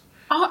loving it.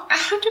 Oh,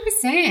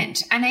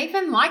 100%. And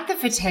even like the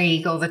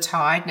fatigue or the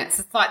tiredness,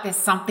 it's like there's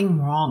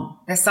something wrong.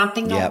 There's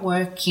something not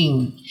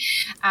working.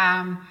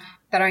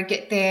 They don't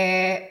get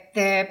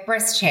their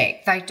breast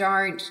checked. They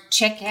don't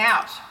check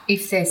out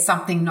if there's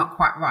something not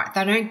quite right.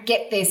 They don't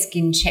get their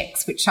skin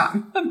checks, which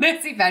I'm a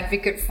massive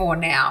advocate for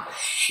now.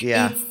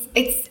 Yeah.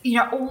 It's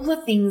all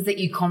the things that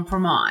you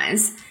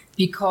compromise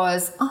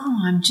because,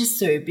 I'm just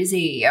so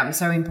busy, I'm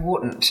so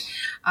important.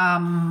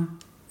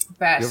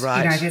 But, you're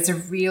right. There's a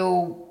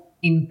real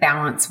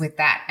imbalance with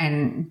that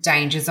and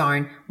danger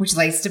zone, which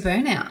leads to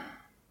burnout.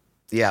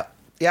 Yep.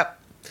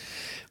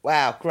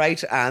 Wow,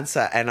 great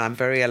answer, and I'm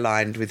very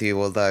aligned with you,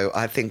 although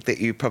I think that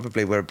you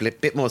probably were a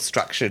bit more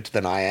structured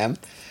than I am.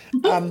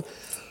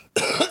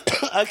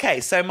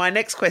 Okay, so my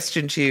next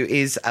question to you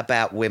is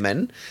about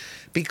women,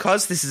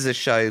 because this is a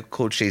show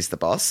called She's the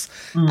Boss,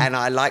 and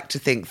I like to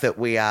think that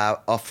we are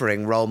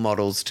offering role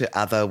models to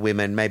other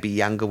women, maybe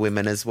younger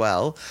women as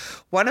well.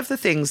 One of the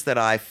things that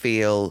I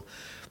feel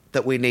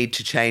that we need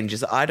to change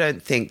is I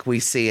don't think we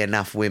see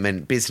enough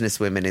business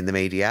women in the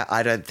media.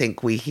 I don't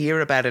think we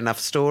hear about enough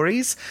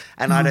stories,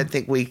 and I don't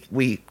think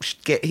we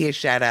hear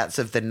shout-outs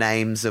of the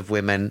names of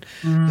women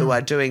who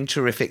are doing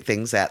terrific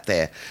things out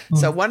there.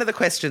 So one of the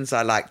questions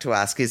I like to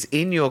ask is,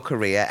 in your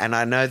career, and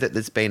I know that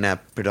there's been a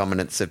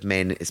predominance of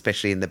men,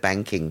 especially in the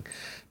banking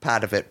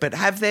part of it, but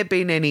have there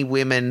been any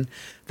women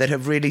that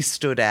have really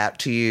stood out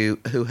to you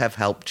who have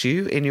helped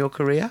you in your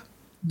career?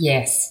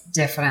 Yes,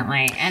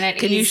 definitely. And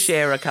Can you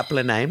share a couple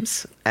of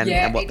names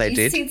and what they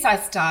did? Since I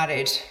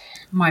started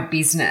my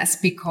business,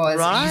 because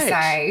you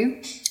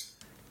say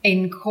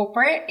in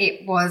corporate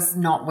it was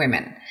not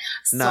women.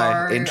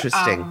 No,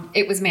 interesting.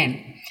 It was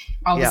men.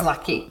 I was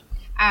lucky.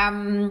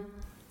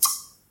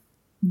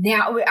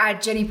 Now,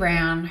 Jenny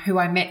Brown, who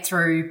I met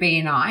through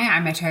BNI, I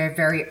met her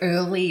very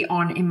early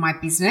on in my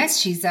business.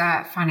 She's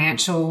a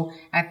financial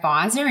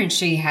advisor and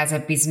she has a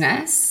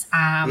business,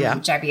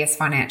 JBS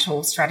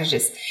Financial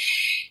Strategist.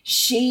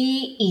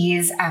 She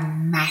is a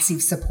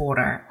massive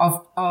supporter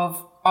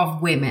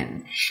of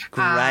women.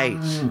 Great.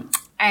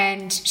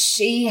 And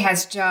she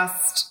has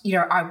just,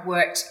 I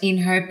worked in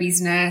her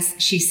business.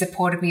 She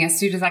supported me as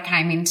soon as I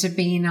came into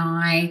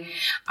BNI.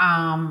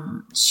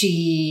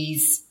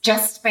 She's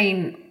just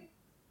been,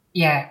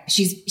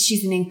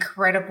 she's an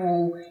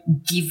incredible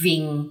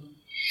giving,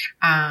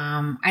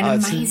 and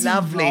amazing. It's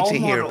lovely to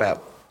hear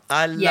about.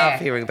 I love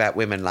hearing about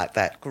women like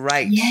that.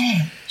 Great.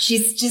 Yeah.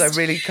 She's just. So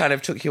really kind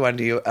of took you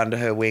under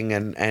her wing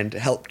and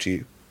helped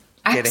you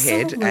get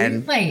ahead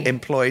and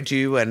employed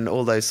you and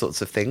all those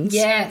sorts of things.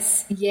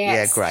 Yes.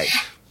 Yeah, great.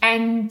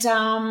 And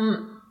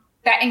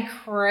that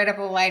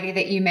incredible lady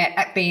that you met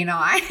at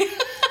BNI,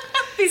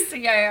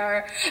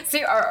 the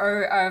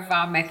COO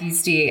of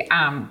Matthews Deer,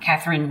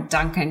 Catherine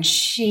Duncan,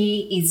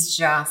 she is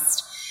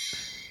just...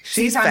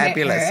 She's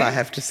fabulous, I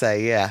have to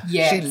say, yeah.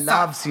 She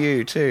loves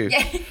you too.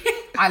 Yeah.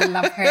 I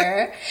love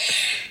her.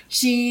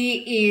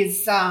 She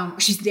is,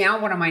 she's now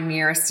one of my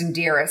nearest and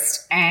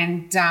dearest.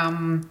 And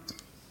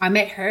I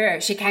met her.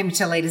 She came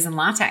to Leaders and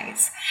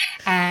Lattes.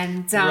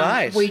 And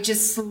we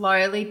just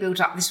slowly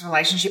built up this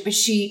relationship. But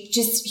she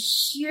just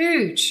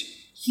huge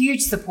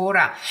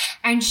supporter.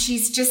 And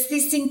she's just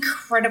this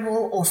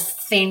incredible,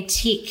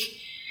 authentic,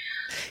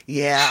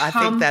 I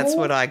think that's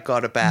what I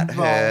got about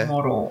her.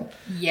 Model.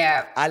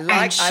 Yeah.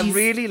 I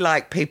really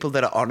like people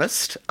that are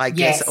honest. I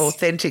guess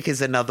authentic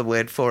is another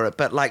word for it.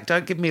 But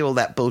don't give me all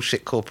that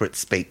bullshit corporate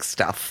speak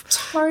stuff.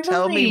 Totally.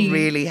 Tell me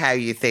really how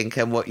you think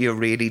and what you're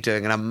really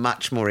doing, and I'm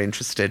much more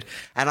interested.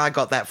 And I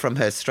got that from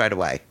her straight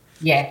away.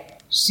 Yeah.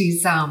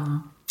 She's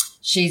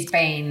she's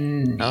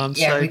been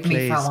with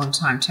me for a long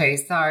time too.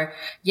 So,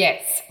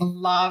 yes,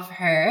 love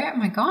her. Oh,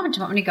 my God, do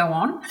you want me to go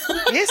on?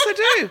 Yes,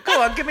 I do.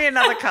 Go on, give me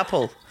another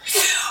couple.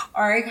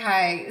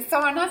 Okay,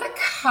 so another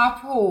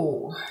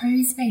couple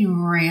who's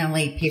been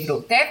really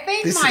pivotal. They've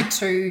been my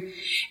two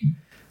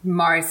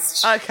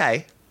most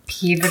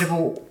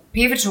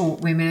pivotal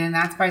women, and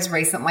I suppose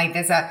recently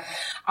there's a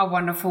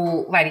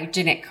wonderful lady,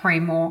 Jeanette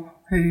Creamore,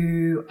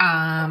 who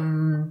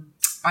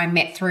I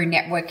met through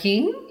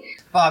networking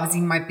while I was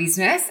in my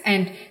business,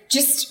 and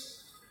just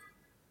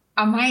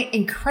my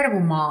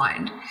incredible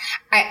mind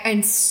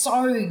and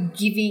so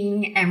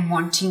giving and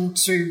wanting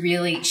to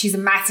really, she's a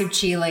massive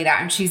cheerleader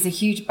and she's a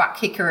huge butt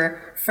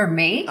kicker for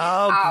me.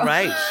 Oh,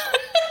 great.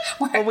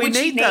 Well, we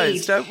need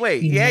those, don't we?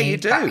 You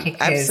do.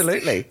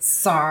 Absolutely.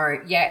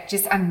 So,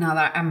 just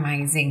another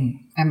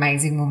amazing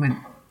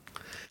woman.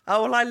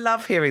 Oh, well, I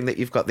love hearing that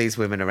you've got these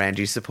women around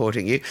you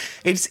supporting you.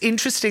 It's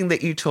interesting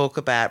that you talk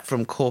about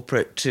from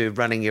corporate to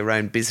running your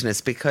own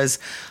business, because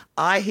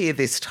I hear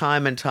this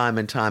time and time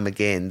and time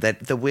again,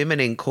 that the women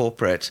in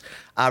corporate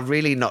are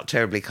really not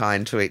terribly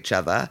kind to each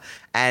other,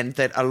 and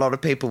that a lot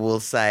of people will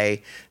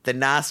say the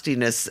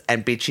nastiness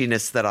and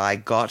bitchiness that I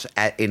got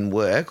in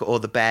work, or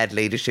the bad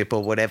leadership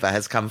or whatever,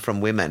 has come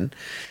from women.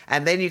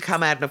 And then you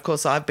come out, and of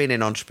course I've been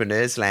in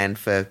entrepreneurs land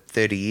for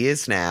 30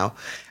 years now,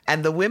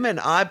 and the women,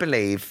 I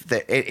believe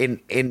that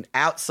in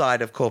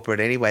outside of corporate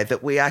anyway,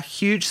 that we are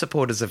huge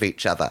supporters of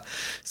each other.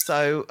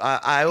 So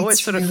I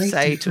always sort of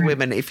say to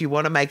women, if you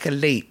want to make a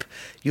leap,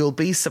 you'll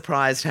be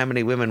surprised how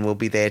many women will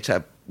be there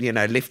to,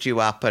 lift you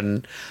up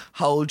and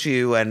hold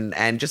you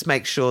and just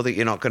make sure that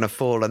you're not going to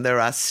fall. And there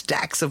are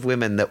stacks of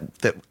women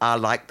that are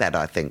like that,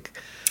 I think.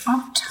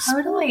 Oh,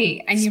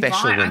 totally. And you're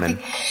Special right. women. I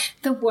think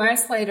the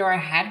worst leader I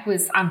had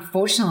was,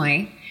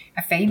 unfortunately,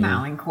 a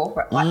female in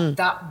corporate. Like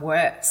that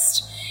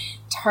worst.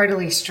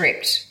 Totally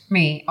stripped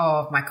me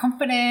of my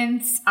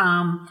confidence.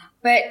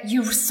 But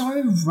you're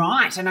so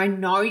right. And I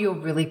know you're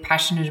really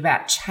passionate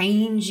about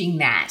changing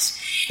that.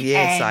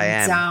 Yes, I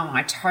am.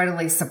 I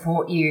totally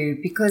support you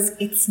because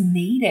it's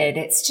needed.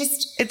 It's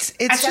just it's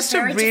just a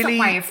very different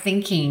way of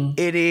thinking.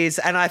 It is.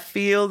 And I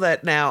feel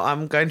that now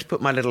I'm going to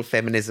put my little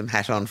feminism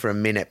hat on for a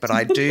minute, but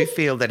I do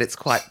feel that it's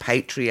quite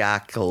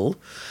patriarchal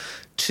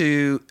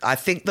I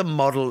think the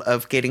model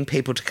of getting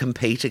people to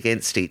compete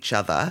against each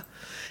other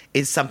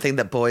is something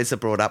that boys are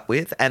brought up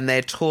with, and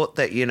they're taught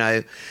that,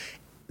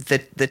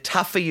 the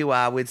tougher you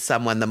are with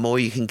someone, the more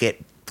you can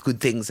get good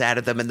things out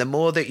of them, and the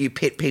more that you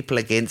pit people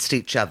against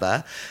each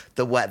other,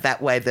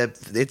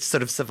 it's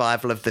sort of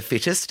survival of the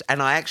fittest.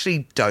 And I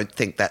actually don't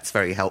think that's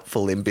very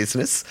helpful in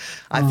business.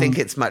 I think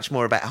it's much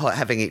more about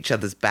having each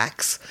other's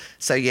backs.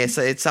 So yes,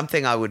 it's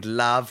something I would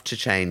love to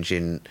change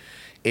in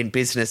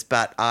business,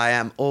 but I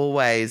am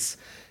always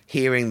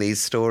hearing these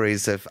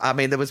stories of,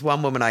 there was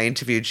one woman I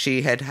interviewed,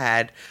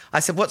 I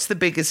said, what's the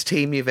biggest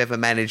team you've ever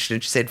managed?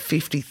 And she said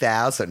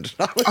 50,000.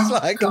 I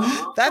was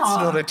God. That's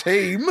not a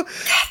team.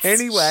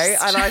 Anyway,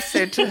 and I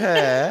said to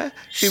her,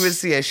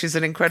 she's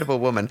an incredible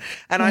woman.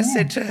 And I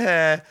said to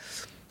her,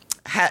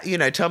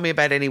 tell me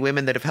about any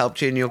women that have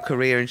helped you in your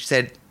career. And she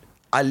said,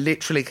 I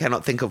literally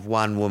cannot think of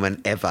one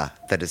woman ever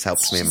that has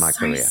helped me in my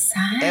career.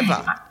 Sad.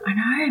 Ever. I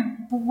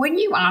know. When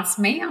you ask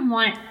me, I'm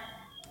like,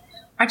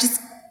 I just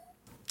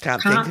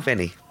can't think of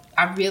any.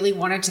 I really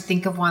wanted to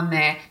think of one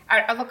there.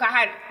 I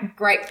had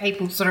great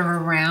people sort of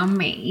around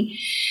me,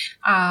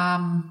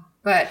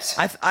 but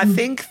I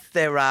think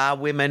there are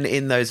women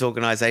in those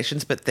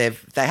organisations, but they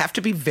have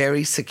to be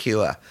very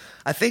secure.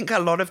 I think a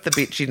lot of the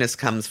bitchiness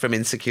comes from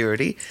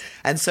insecurity.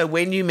 And so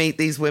when you meet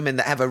these women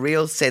that have a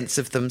real sense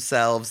of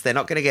themselves, they're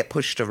not going to get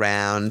pushed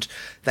around,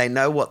 they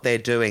know what they're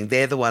doing,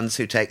 they're the ones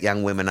who take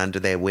young women under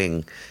their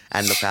wing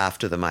and look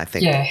after them, I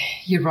think. Yeah,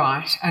 you're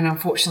right. And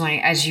unfortunately,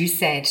 as you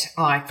said,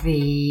 like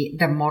the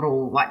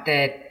model, like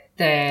the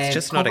it's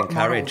just not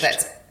encouraged.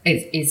 That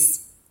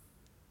is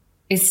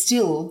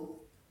still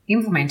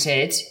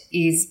implemented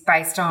is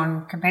based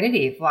on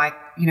competitive, like,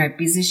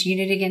 business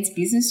unit against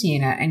business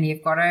unit, and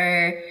you've got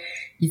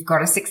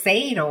to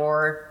succeed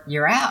or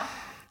you're out.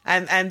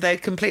 And they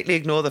completely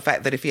ignore the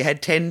fact that if you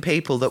had 10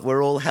 people that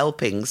were all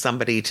helping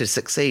somebody to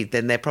succeed,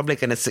 then they're probably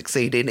going to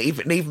succeed in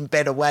an even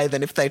better way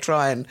than if they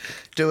try and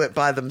do it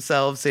by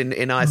themselves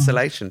in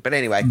isolation. But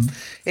anyway,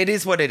 it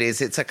is what it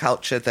is. It's a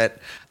culture that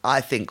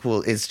I think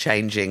is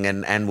changing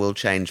and will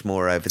change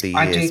more over the years.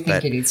 I do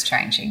think it is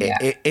changing,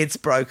 It's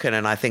broken,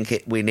 and I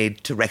think we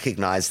need to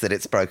recognise that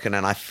it's broken,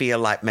 and I feel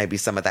like maybe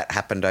some of that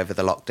happened over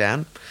the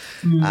lockdown.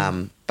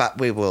 But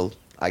we will,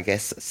 I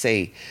guess,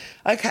 see.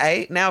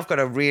 Okay, now I've got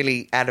a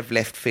really out of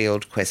left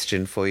field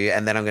question for you,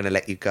 and then I'm going to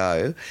let you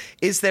go.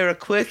 Is there a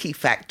quirky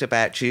fact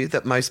about you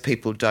that most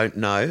people don't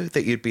know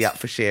that you'd be up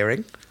for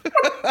sharing?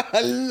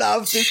 I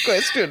love this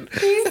question.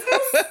 This is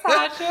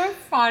such a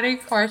funny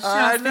question.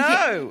 I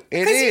know.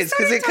 It is,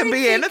 because it can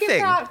be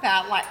anything. About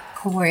that, like,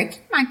 quirky.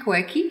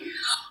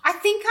 I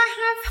think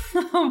I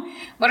have, a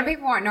lot of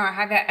people won't know, I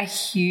have a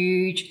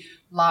huge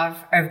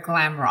love of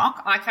glam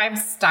rock. Like, I'm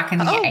stuck in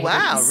the 80s. Oh,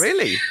 wow,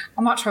 really?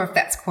 I'm not sure if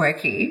that's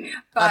quirky.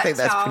 But, I think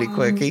that's pretty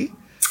quirky.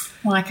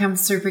 Like, I'm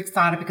super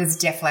excited because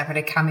Def Leppard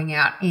are coming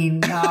out in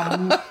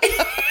November.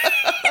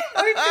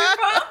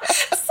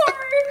 So,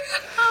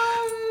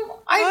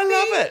 I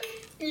love it.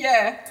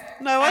 Yeah.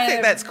 No, I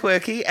think that's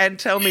quirky. And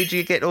tell me, do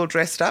you get all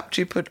dressed up?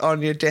 Do you put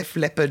on your Def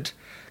Leppard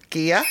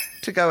gear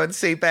to go and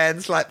see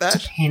bands like that?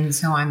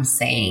 Depends who I'm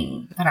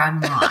seeing, but I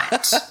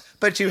might.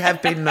 But you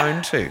have been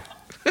known to.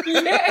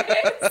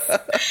 Yes,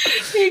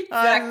 exactly.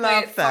 I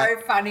love it's that. so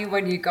funny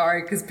when you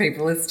go because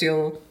people are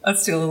still a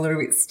little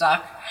bit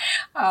stuck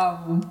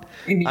in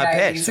the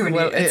 80s.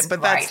 Well,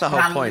 but that's the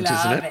whole point,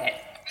 isn't it?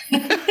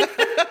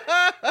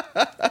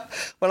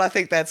 Well, I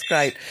think that's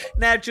great.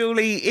 Now,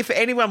 Julie, if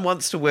anyone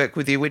wants to work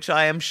with you, which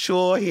I am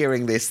sure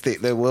hearing this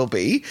that there will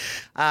be,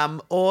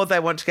 or they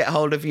want to get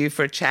hold of you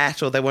for a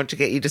chat, or they want to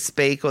get you to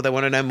speak, or they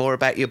want to know more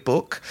about your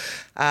book,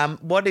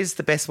 what is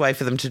the best way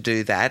for them to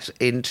do that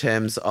in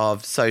terms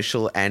of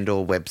social and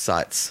or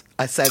websites?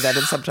 I say that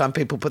and sometimes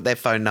people put their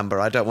phone number.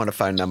 I don't want a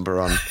phone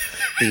number on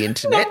the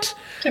internet.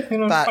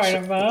 Definitely not a phone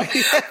number.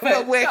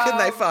 Well, where can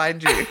they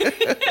find you?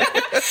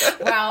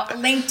 Well,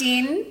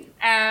 LinkedIn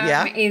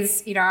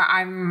is,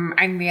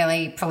 I'm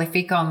really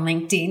prolific on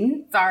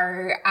LinkedIn. So,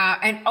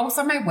 and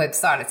also my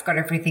website, it's got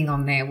everything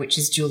on there, which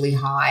is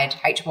juliehyde,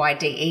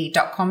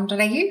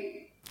 hyde.com.au.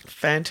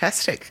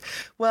 Fantastic.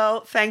 Well,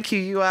 thank you.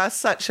 You are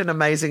such an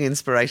amazing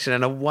inspiration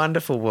and a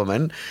wonderful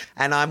woman.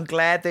 And I'm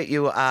glad that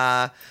you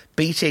are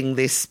beating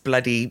this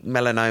bloody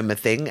melanoma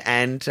thing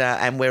and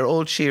we're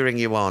all cheering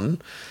you on.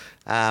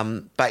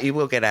 But you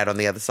will get out on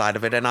the other side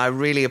of it. And I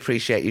really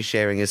appreciate you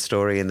sharing your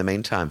story in the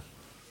meantime.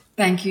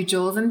 Thank you,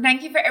 Jules. And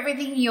thank you for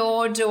everything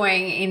you're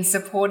doing in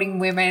supporting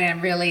women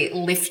and really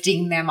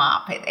lifting them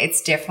up.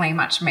 It's definitely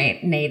much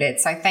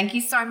needed. So thank you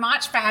so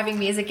much for having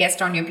me as a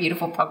guest on your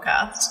beautiful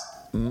podcast.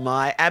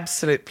 My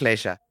absolute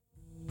pleasure.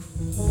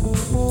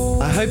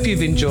 I hope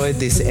you've enjoyed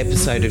this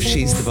episode of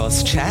She's the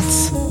Boss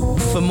Chats.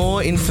 For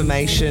more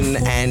information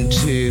and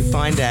to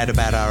find out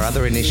about our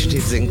other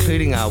initiatives,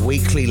 including our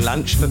weekly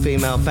lunch for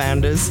female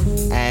founders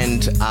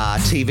and our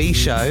TV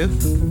show,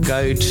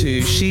 go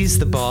to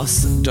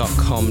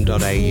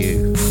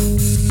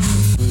shestheboss.com.au.